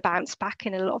obviously been a bounce back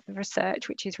in a lot of the research,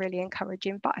 which is really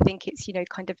encouraging, but I think it's, you know,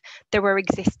 kind of, there were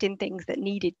existing things that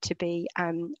needed to be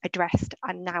addressed,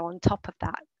 and now on top of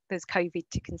that there's COVID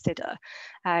to consider.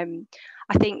 I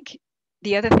think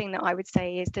the other thing that I would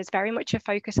say is there's very much a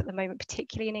focus at the moment,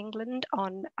 particularly in England,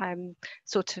 on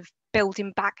sort of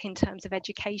building back in terms of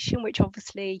education, which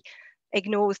obviously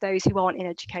ignores those who aren't in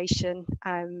education,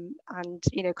 and,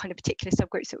 you know, kind of particular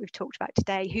subgroups that we've talked about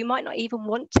today, who might not even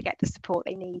want to get the support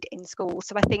they need in school.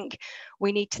 So I think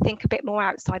we need to think a bit more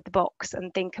outside the box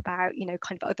and think about, you know,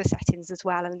 kind of other settings as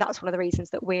well. And that's one of the reasons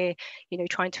that we're, you know,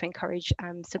 trying to encourage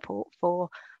support for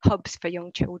hubs for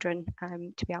young children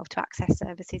to be able to access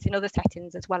services in other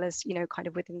settings, as well as, you know, kind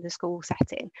of within the school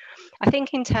setting. I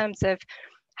think in terms of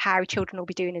how children will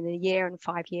be doing in a year and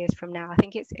 5 years from now, I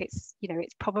think it's you know,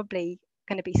 it's probably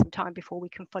going to be some time before we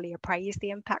can fully appraise the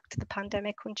impact of the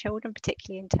pandemic on children,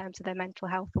 particularly in terms of their mental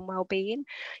health and well-being.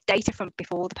 Data from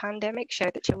before the pandemic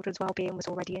showed that children's well-being was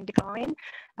already in decline.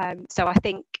 So I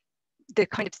think the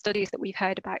kind of studies that we've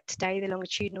heard about today, the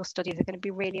longitudinal studies, are going to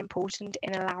be really important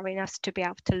in allowing us to be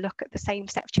able to look at the same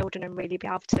set of children and really be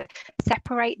able to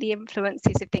separate the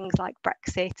influences of things like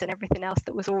Brexit and everything else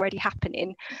that was already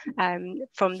happening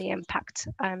from the impact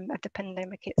of the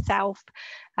pandemic itself.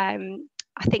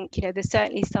 I think, you know, there's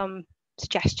certainly some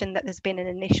suggestion that there's been an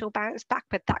initial bounce back,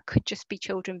 but that could just be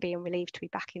children being relieved to be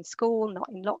back in school, not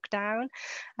in lockdown.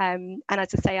 And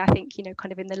as I say, I think, you know,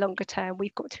 kind of in the longer term,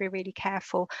 we've got to be really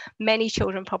careful. Many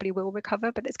children probably will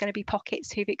recover, but there's going to be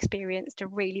pockets who've experienced a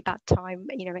really bad time.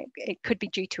 You know, it could be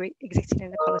due to existing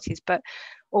inequalities, but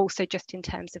also just in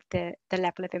terms of the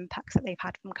level of impacts that they've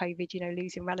had from COVID, you know,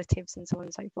 losing relatives and so on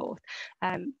and so forth.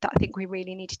 That I think we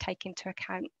really need to take into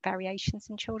account variations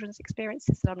in children's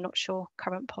experiences, and I'm not sure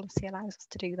current policy allows us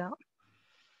to do that.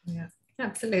 Yeah,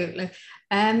 absolutely.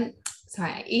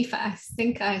 Sorry, Aoife, I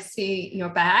think I see you're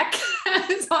back.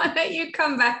 So I'll let you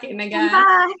come back in again.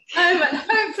 And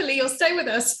hopefully you'll stay with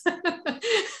us.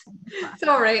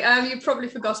 Sorry, you've probably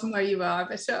forgotten where you are,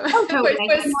 but so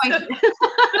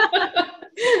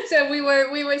we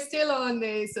were still on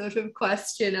the sort of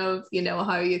question of, you know,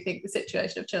 how you think the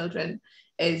situation of children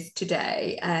is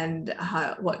today, and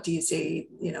what do you see,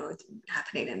 you know,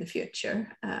 happening in the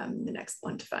future, the next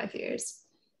 1 to 5 years?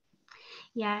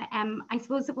 Yeah, I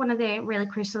suppose that one of the really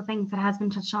crucial things that has been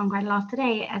touched on quite a lot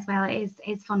today as well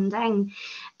is funding.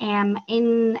 In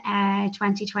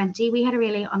 2020, we had a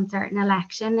really uncertain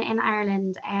election in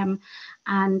Ireland,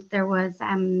 and there was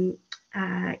kind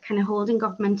of holding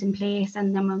government in place,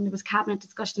 and then when there was cabinet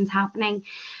discussions happening,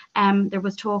 there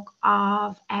was talk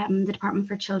of the Department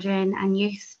for Children and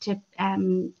Youth to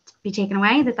be taken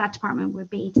away, that department would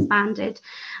be disbanded.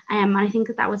 And I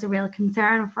think that was a real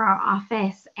concern for our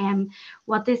office.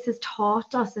 What this has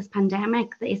taught us, this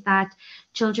pandemic, is that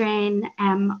children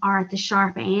are at the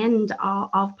sharp end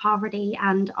of poverty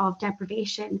and of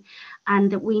deprivation,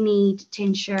 and that we need to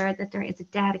ensure that there is a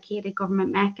dedicated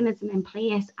government mechanism in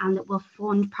place, and that will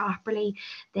fund properly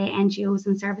the NGOs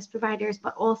and service providers,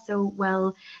 but also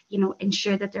will, you know,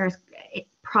 ensure that there's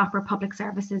proper public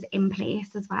services in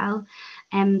place as well.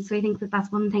 So I think that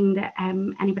that's one thing that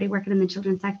anybody working in the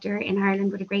children's sector in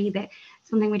Ireland would agree that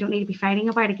something we don't need to be fighting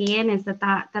about again, is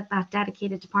that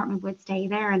dedicated department would stay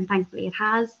there, and thankfully it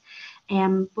has.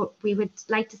 But we would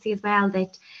like to see as well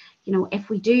that, you know, if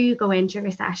we do go into a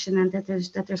recession and that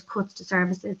there's cuts to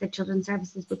services, that children's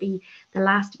services would be the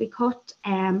last to be cut,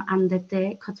 and that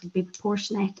the cuts would be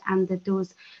proportionate, and that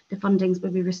the fundings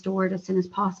would be restored as soon as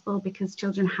possible, because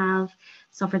children have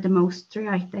suffered the most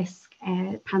throughout this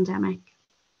pandemic.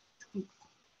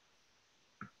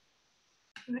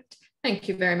 Right. Thank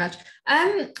you very much.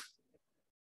 I'm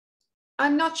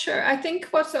not sure. I think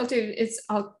what I'll do is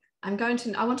I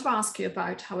want to ask you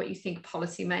about what you think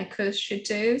policymakers should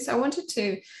do. So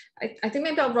I think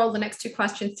maybe I'll roll the next 2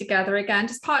 questions together again,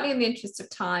 just partly in the interest of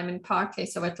time, and partly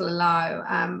so it'll allow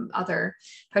other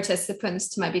participants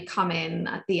to maybe come in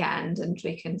at the end, and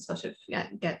we can sort of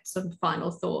get some final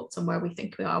thoughts on where we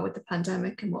think we are with the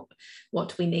pandemic, and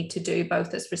what we need to do,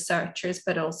 both as researchers,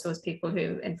 but also as people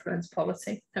who influence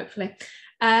policy, hopefully.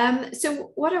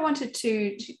 So what I wanted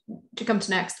to come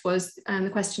to next was the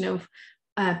question of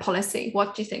policy.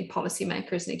 What do you think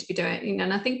policymakers need to be doing?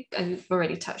 And I think I've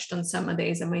already touched on some of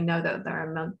these, and we know that there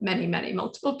are many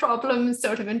multiple problems,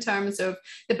 sort of in terms of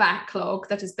the backlog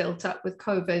that is built up with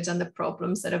COVID, and the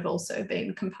problems that have also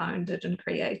been compounded and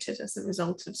created as a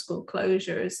result of school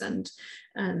closures and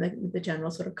the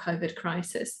general sort of COVID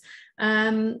crisis.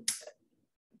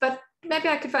 But maybe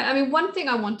I could find, I mean, one thing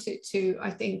I wanted to,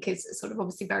 I think is sort of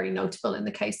obviously very notable in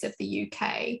the case of the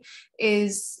UK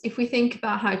is if we think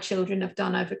about how children have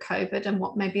done over COVID and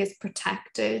what maybe has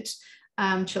protected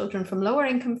children from lower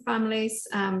income families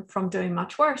from doing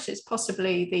much worse is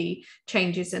possibly the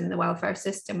changes in the welfare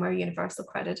system, where universal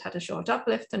credit had a short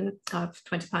uplift of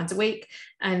 £20 a week,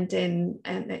 and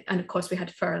of course we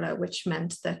had furlough, which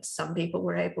meant that some people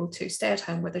were able to stay at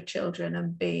home with their children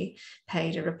and be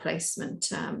paid a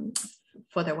replacement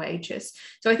for their wages.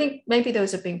 So I think maybe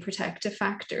those have been protective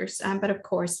factors, but of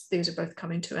course these are both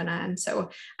coming to an end.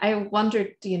 So I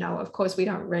wondered, of course we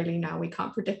don't really know, we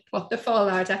can't predict what the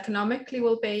fallout economically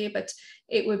will be, but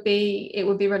it would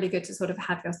be really good to sort of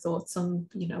have your thoughts on,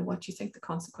 what you think the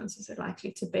consequences are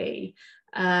likely to be.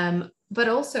 But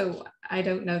also, I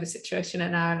don't know the situation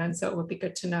in Ireland, so it would be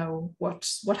good to know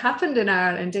what happened in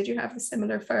Ireland. Did you have a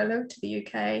similar furlough to the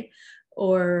UK?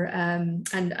 Or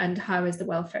and how has the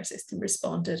welfare system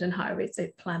responded, and how is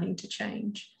it planning to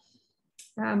change?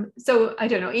 So I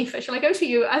don't know, Aoife, shall I go to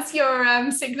you as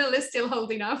your signal is still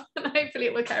holding up, and hopefully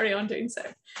it will carry on doing so.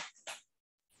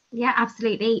 Yeah,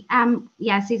 absolutely.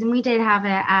 Yeah, Susan, we did have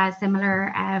a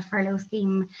similar furlough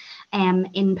scheme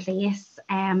in place,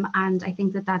 and I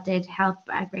think that did help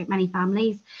a great many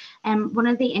families. One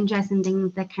of the interesting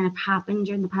things that kind of happened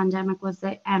during the pandemic was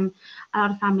that a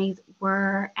lot of families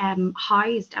were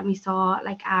housed, and we saw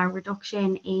like a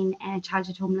reduction in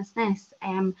childhood homelessness,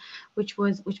 which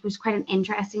was quite an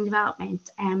interesting development.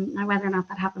 Now, whether or not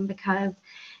that happened because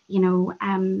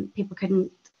people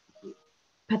couldn't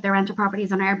put their rental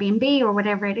properties on Airbnb or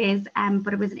whatever it is,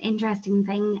 but it was an interesting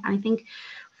thing. And I think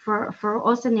for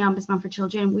us in the Ombudsman for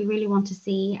Children, we really want to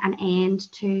see an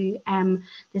end to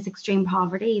this extreme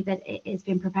poverty that is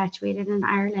being perpetuated in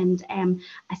Ireland,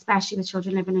 especially with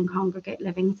children living in congregate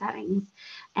living settings.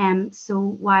 So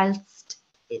whilst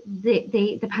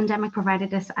the pandemic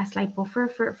provided us a slight buffer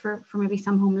for maybe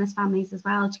some homeless families as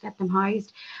well to get them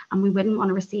housed, and we wouldn't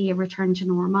want to see a return to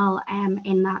normal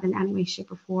in that in any way, shape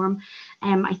or form.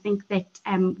 I think that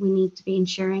we need to be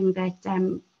ensuring that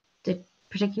the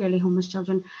particularly homeless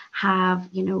children have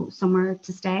somewhere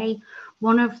to stay.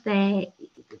 One of the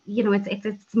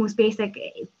it's the most basic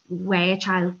way a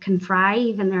child can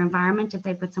thrive in their environment if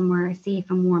they've got somewhere safe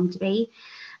and warm to be.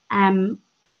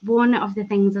 One of the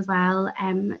things as well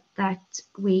that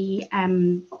we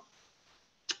I've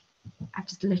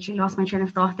just literally lost my train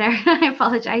of thought there. I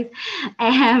apologize.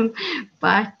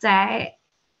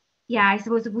 Yeah, I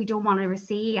suppose if we don't want to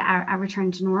see a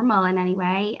return to normal in any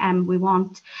way, we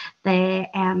want the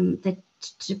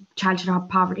childhood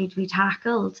poverty to be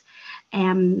tackled.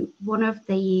 One of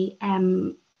the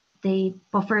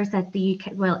buffers that the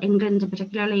UK, well, England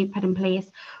particularly put in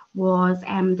place was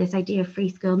this idea of free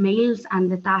school meals, and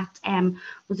that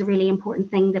was a really important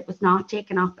thing that was not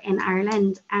taken up in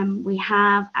Ireland. We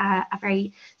have a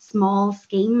very small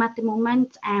scheme at the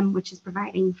moment, which is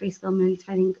providing free school meals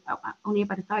for I think only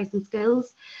about 1,000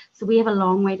 schools. So we have a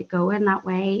long way to go in that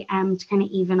way to kind of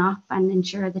even up and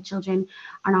ensure that children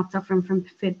are not suffering from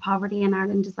food poverty in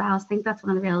Ireland as well. So I think that's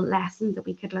one of the real lessons that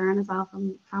we could learn as well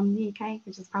from the UK,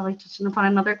 which is probably touching upon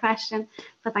another question,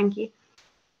 but thank you.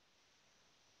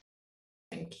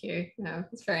 Thank you. No,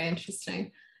 it's very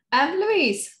interesting.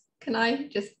 Louise, can I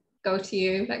just go to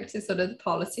you, back to sort of the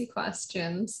policy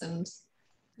questions? And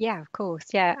yeah, of course.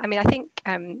 Yeah, I mean, I think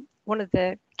one of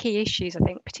the key issues, I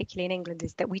think, particularly in England,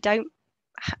 is that we don't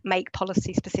make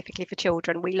policy specifically for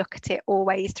children. We look at it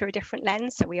always through a different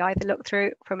lens. So we either look through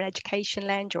it from an education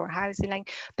lens or a housing lens,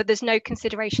 but there's no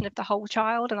consideration of the whole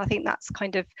child. And I think that's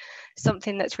kind of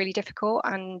something that's really difficult.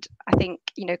 And I think,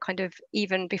 kind of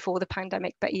even before the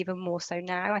pandemic, but even more so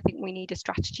now, I think we need a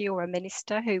strategy or a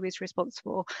minister who is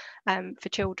responsible for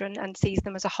children and sees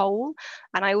them as a whole.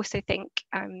 And I also think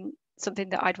something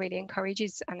that I'd really encourage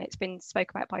is, and it's been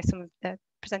spoken about by some of the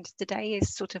presenters today,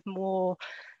 is sort of more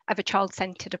of a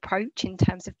child-centered approach in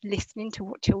terms of listening to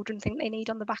what children think they need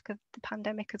on the back of the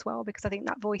pandemic as well, because I think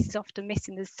that voice is often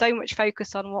missing. There's so much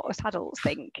focus on what us adults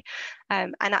think,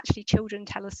 and actually children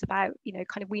tell us about,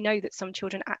 kind of, we know that some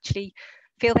children actually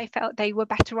feel they felt they were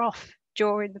better off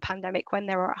during the pandemic when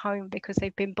they were at home because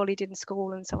they've been bullied in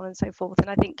school and so on and so forth. And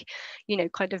I think,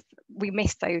 kind of we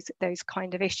miss those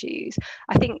kind of issues.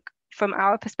 I think from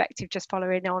our perspective, just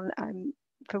following on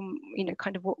from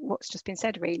kind of what's just been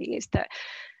said, really, is that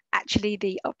actually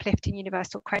the uplift in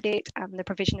universal credit and the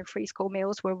provision of free school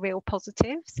meals were real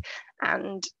positives.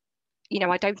 And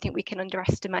I don't think we can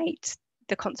underestimate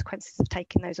the consequences of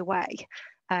taking those away.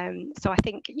 So I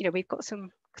think we've got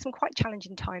some some quite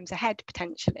challenging times ahead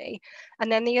potentially.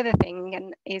 And then the other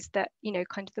thing is that, you know,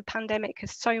 kind of the pandemic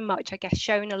has so much, I guess,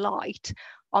 shown a light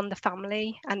on the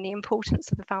family and the importance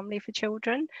of the family for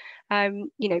children. You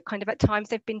know, kind of at times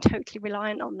they've been totally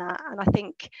reliant on that. And I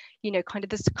think, you know, kind of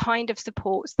the kind of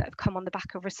supports that have come on the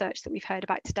back of research that we've heard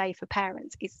about today for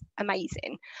parents is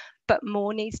amazing, but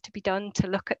more needs to be done to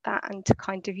look at that and to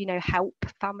kind of, you know, help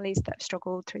families that have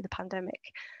struggled through the pandemic.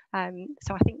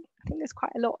 So I think there's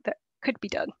quite a lot that could be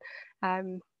done.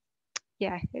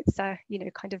 Yeah, it's you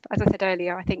know, kind of, as I said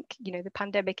earlier, I think, you know, the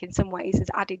pandemic in some ways has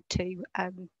added to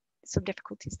some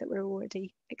difficulties that we're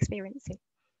already experiencing.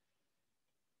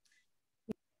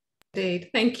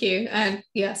 Indeed, thank you. And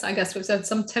yes, I guess we've had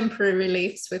some temporary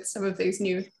reliefs with some of these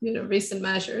new, you know, recent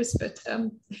measures, but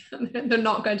they're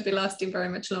not going to be lasting very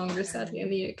much longer, sadly, in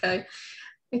the UK.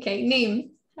 Okay, Neem.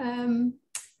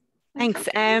 Thanks.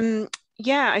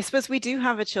 Yeah, I suppose we do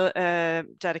have a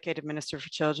dedicated Minister for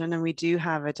Children, and we do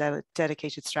have a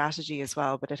dedicated strategy as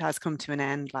well, but it has come to an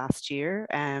end last year.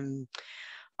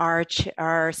 Our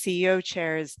CEO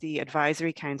chairs the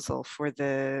advisory council for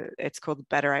it's called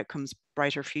Better Outcomes,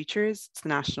 Brighter Futures. It's the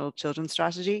National Children's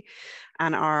Strategy.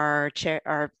 And our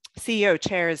CEO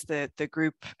chairs the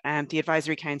group, the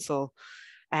advisory council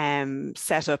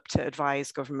set up to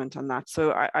advise government on that.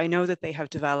 So I know that they have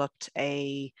developed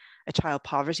a child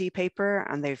poverty paper,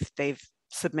 and they've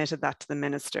submitted that to the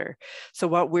minister. So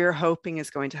what we're hoping is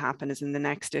going to happen is in the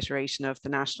next iteration of the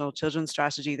National Children's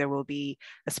Strategy, there will be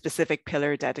a specific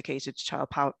pillar dedicated to child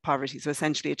poverty. So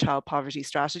essentially a child poverty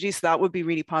strategy. So that would be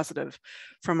really positive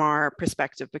from our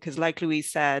perspective, because like Louise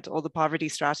said, all the poverty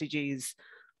strategies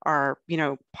are, you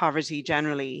know, poverty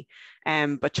generally,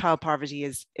 but child poverty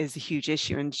is a huge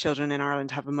issue, and children in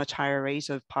Ireland have a much higher rate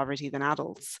of poverty than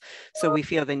adults. So we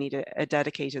feel they need a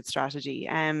dedicated strategy.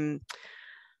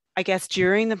 I guess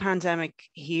during the pandemic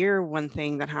here, one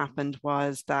thing that happened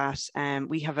was that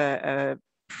we have a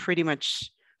pretty much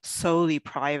solely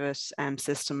private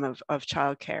system of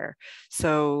childcare.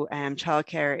 So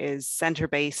childcare is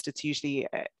centre-based. It's usually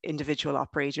individual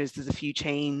operators. There's a few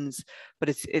chains, but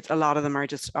it's a lot of them are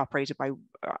just operated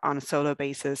on a solo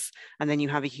basis. And then you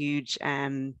have a huge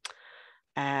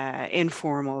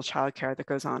informal childcare that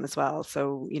goes on as well.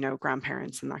 So, you know,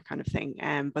 grandparents and that kind of thing.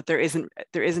 But there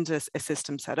isn't a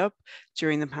system set up.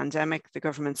 During the pandemic, the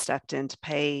government stepped in to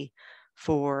pay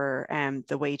for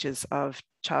the wages of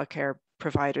childcare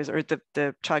providers, or the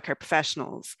childcare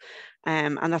professionals.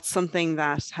 And that's something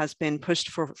that has been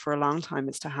pushed for a long time,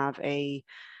 is to have a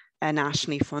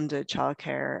nationally funded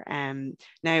childcare.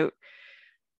 Now,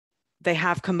 they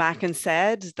have come back and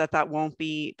said that won't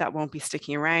be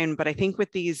sticking around. But I think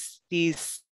with these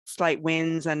slight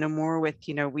wins, and no more with,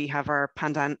 you know, we have our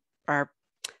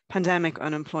pandemic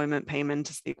unemployment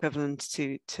payment is the equivalent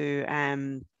to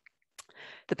the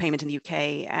payment in the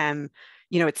UK.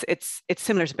 You know, it's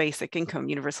similar to basic income,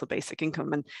 universal basic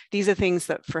income, and these are things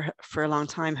that for a long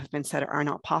time have been said are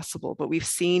not possible. But we've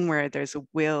seen where there's a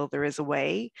will, there is a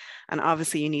way, and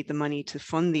obviously you need the money to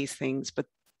fund these things, but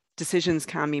decisions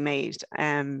can be made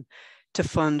to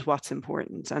fund what's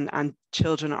important, and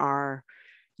children are,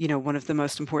 you know, one of the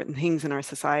most important things in our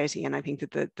society. And I think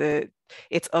that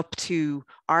it's up to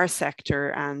our sector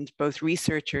and both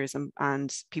researchers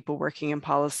and people working in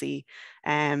policy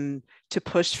to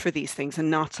push for these things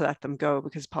and not to let them go,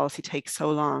 because policy takes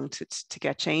so long to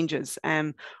get changes.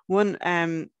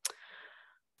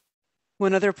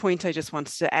 One other point I just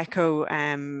wanted to echo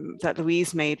that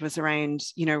Louise made was around,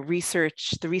 you know,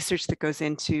 the research that goes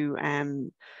into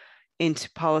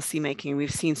policy making.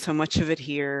 We've seen so much of it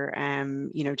here.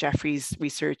 You know, Jeffrey's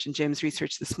research and Jim's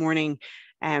research this morning.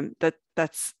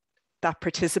 That's that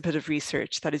participative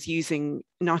research that is using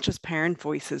not just parent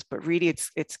voices, but really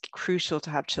it's crucial to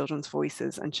have children's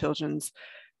voices and children's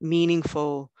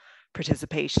meaningful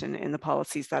participation in the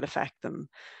policies that affect them.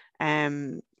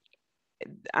 And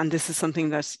this is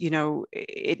something that, you know,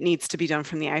 it needs to be done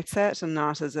from the outset, and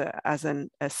not as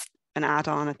an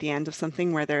add-on at the end of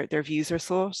something where their views are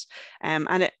sought. And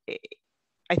I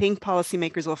think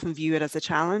policymakers often view it as a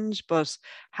challenge, but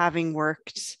having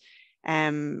worked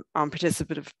on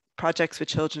participative projects with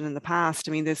children in the past,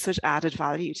 I mean, there's such added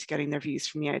value to getting their views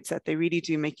from the outset. They really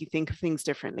do make you think of things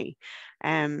differently,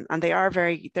 and they are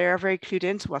very clued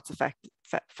into what's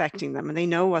affecting them, and they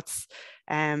know what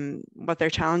their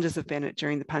challenges have been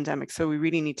during the pandemic. So we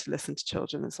really need to listen to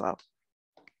children as well.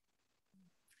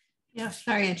 Yeah,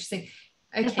 very interesting.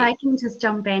 Okay. If I can just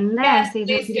jump in there, yes,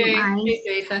 Susan, if you don't mind.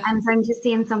 And so I'm just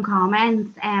seeing some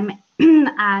comments.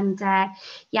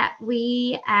 Yeah,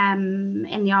 we in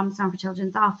the Ombudsman for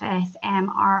Children's Office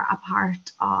are a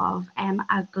part of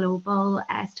a global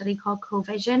study called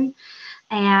Co-Vision.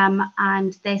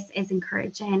 And this is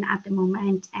encouraging at the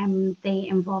moment the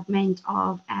involvement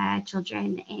of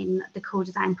children in the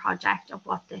co-design project of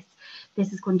what this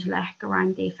is going to look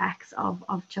around the effects of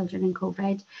children in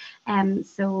COVID.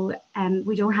 So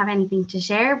we don't have anything to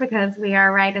share because we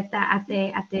are right at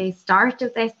the start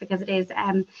of this, because it is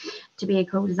to be a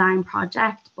co-design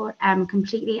project, but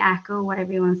completely echo what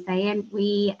everyone's saying.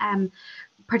 We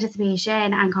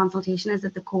participation and consultation is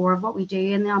at the core of what we do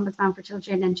in the Ombudsman for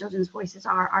Children, and children's voices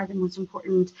are the most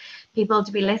important people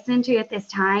to be listening to at this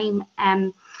time.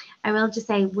 I will just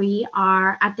say we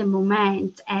are at the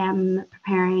moment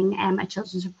preparing a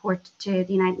children's report to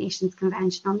the United Nations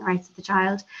Convention on the Rights of the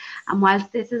Child. And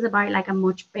whilst this is about like a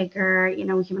much bigger,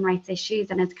 human rights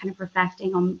issues, and it's kind of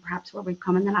reflecting on perhaps where we've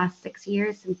come in the last 6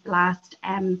 years since the last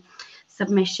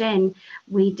submission,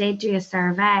 we did do a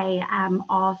survey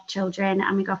of children,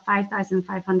 and we got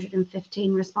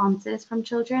 5,515 responses from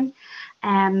children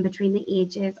between the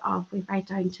ages of, we write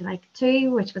down to like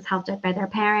 2, which was helped out by their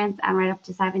parents, and right up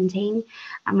to 17.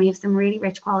 And we have some really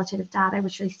rich qualitative data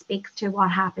which really speaks to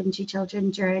what happened to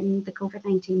children during the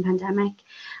COVID-19 pandemic.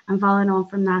 And following on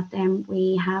from that, then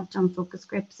we have done focus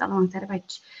groups alongside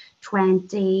about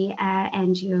 20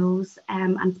 NGOs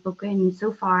and spoken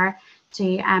so far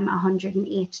to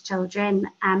 108 children,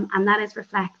 and that is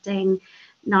reflecting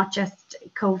not just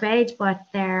COVID, but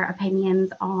their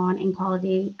opinions on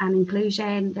equality and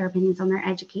inclusion, their opinions on their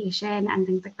education and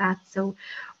things like that. So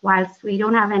whilst we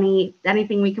don't have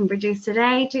anything we can produce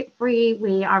today for you,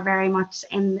 we are very much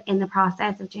in the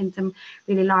process of doing some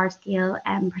really large scale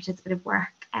participative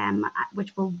work,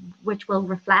 which will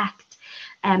reflect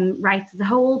rights as a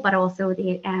whole, but also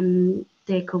the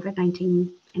COVID-19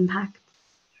 impact.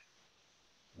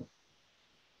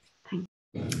 Okay,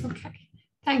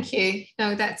 thank you.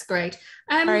 No, that's great.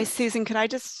 Sorry, Susan, could I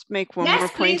just make one more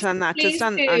point on that? Just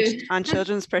on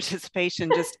children's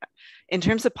participation, just in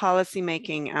terms of policy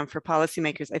making and for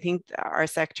policymakers, I think our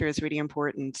sector is really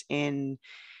important in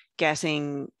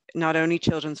getting not only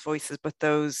children's voices, but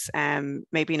those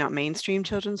maybe not mainstream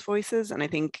children's voices. And I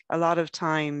think a lot of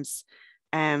times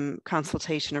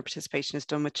consultation or participation is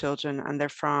done with children and they're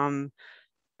from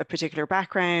a particular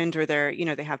background, or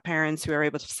they have parents who are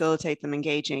able to facilitate them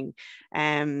engaging.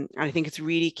 And I think it's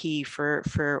really key for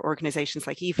organizations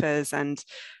like IFAs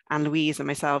and Louise and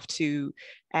myself to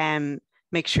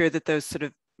make sure that those sort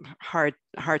of hard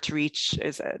to reach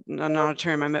is not a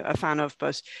term I'm a fan of,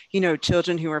 but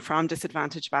children who are from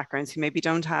disadvantaged backgrounds who maybe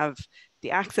don't have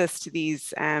the access to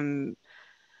these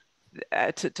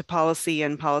to policy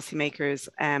and policymakers.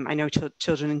 I know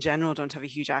children in general don't have a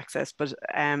huge access, but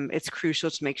it's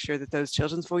crucial to make sure that those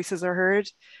children's voices are heard,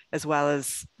 as well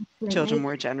as children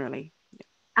more generally.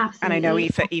 Absolutely. And I know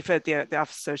IFA, the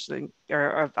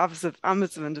Office of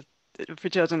Ombudsman for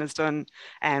Children has done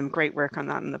great work on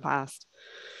that in the past.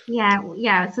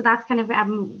 Yeah. So that's kind of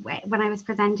when I was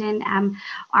presenting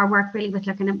our work really with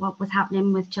looking at what was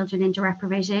happening with children in direct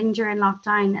provision during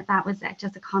lockdown. That was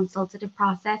just a consultative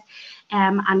process,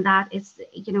 and that is,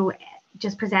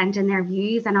 just presenting their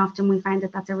views. And often we find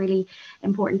that that's a really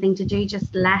important thing to do.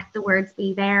 Just let the words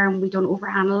be there, and we don't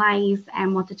overanalyze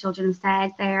what the children have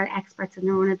said. They're experts in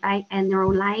their own advice in their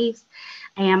own lives,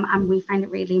 and we find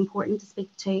it really important to speak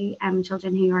to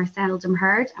children who are seldom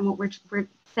heard. And what we're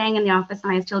saying in the office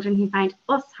now is children who find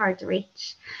us hard to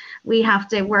reach. We have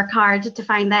to work hard to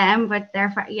find them, but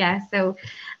so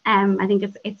I think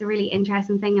it's a really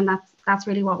interesting thing, and that's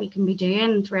really what we can be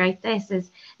doing throughout this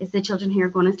is the children who are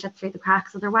going to slip through the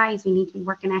cracks. Otherwise, we need to be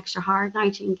working extra hard now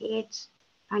to engage.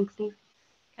 Thanks, Steve.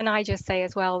 Can I just say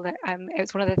as well that it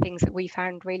was one of the things that we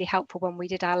found really helpful when we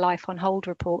did our Life on Hold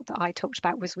report that I talked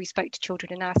about, was we spoke to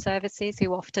children in our services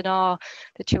who often are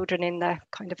the children in the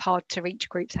kind of hard to reach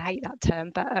groups. I hate that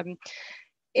term, but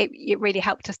it really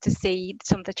helped us to see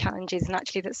some of the challenges, and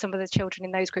actually that some of the children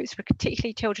in those groups,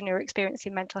 particularly children who are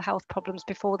experiencing mental health problems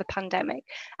before the pandemic,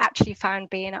 actually found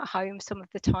being at home some of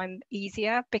the time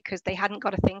easier because they hadn't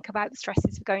got to think about the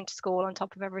stresses of going to school on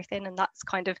top of everything. And that's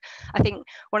kind of, I think,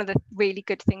 one of the really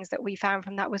good things that we found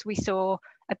from that was we saw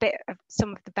a bit of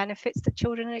some of the benefits that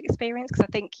children experience, because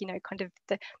I think kind of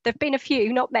there've been a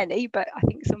few, not many, but I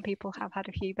think some people have had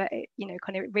a few, but it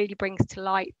kind of really brings to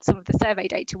light some of the survey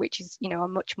data, which is are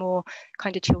much more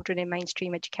kind of children in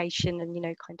mainstream education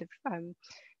and kind of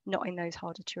not in those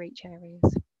harder to reach areas.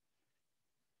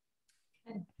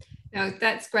 No,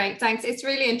 that's great. Thanks. It's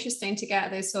really interesting to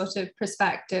get those sort of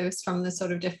perspectives from the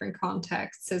sort of different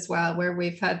contexts as well, where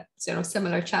we've had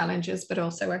similar challenges, but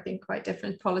also I think quite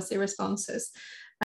different policy responses.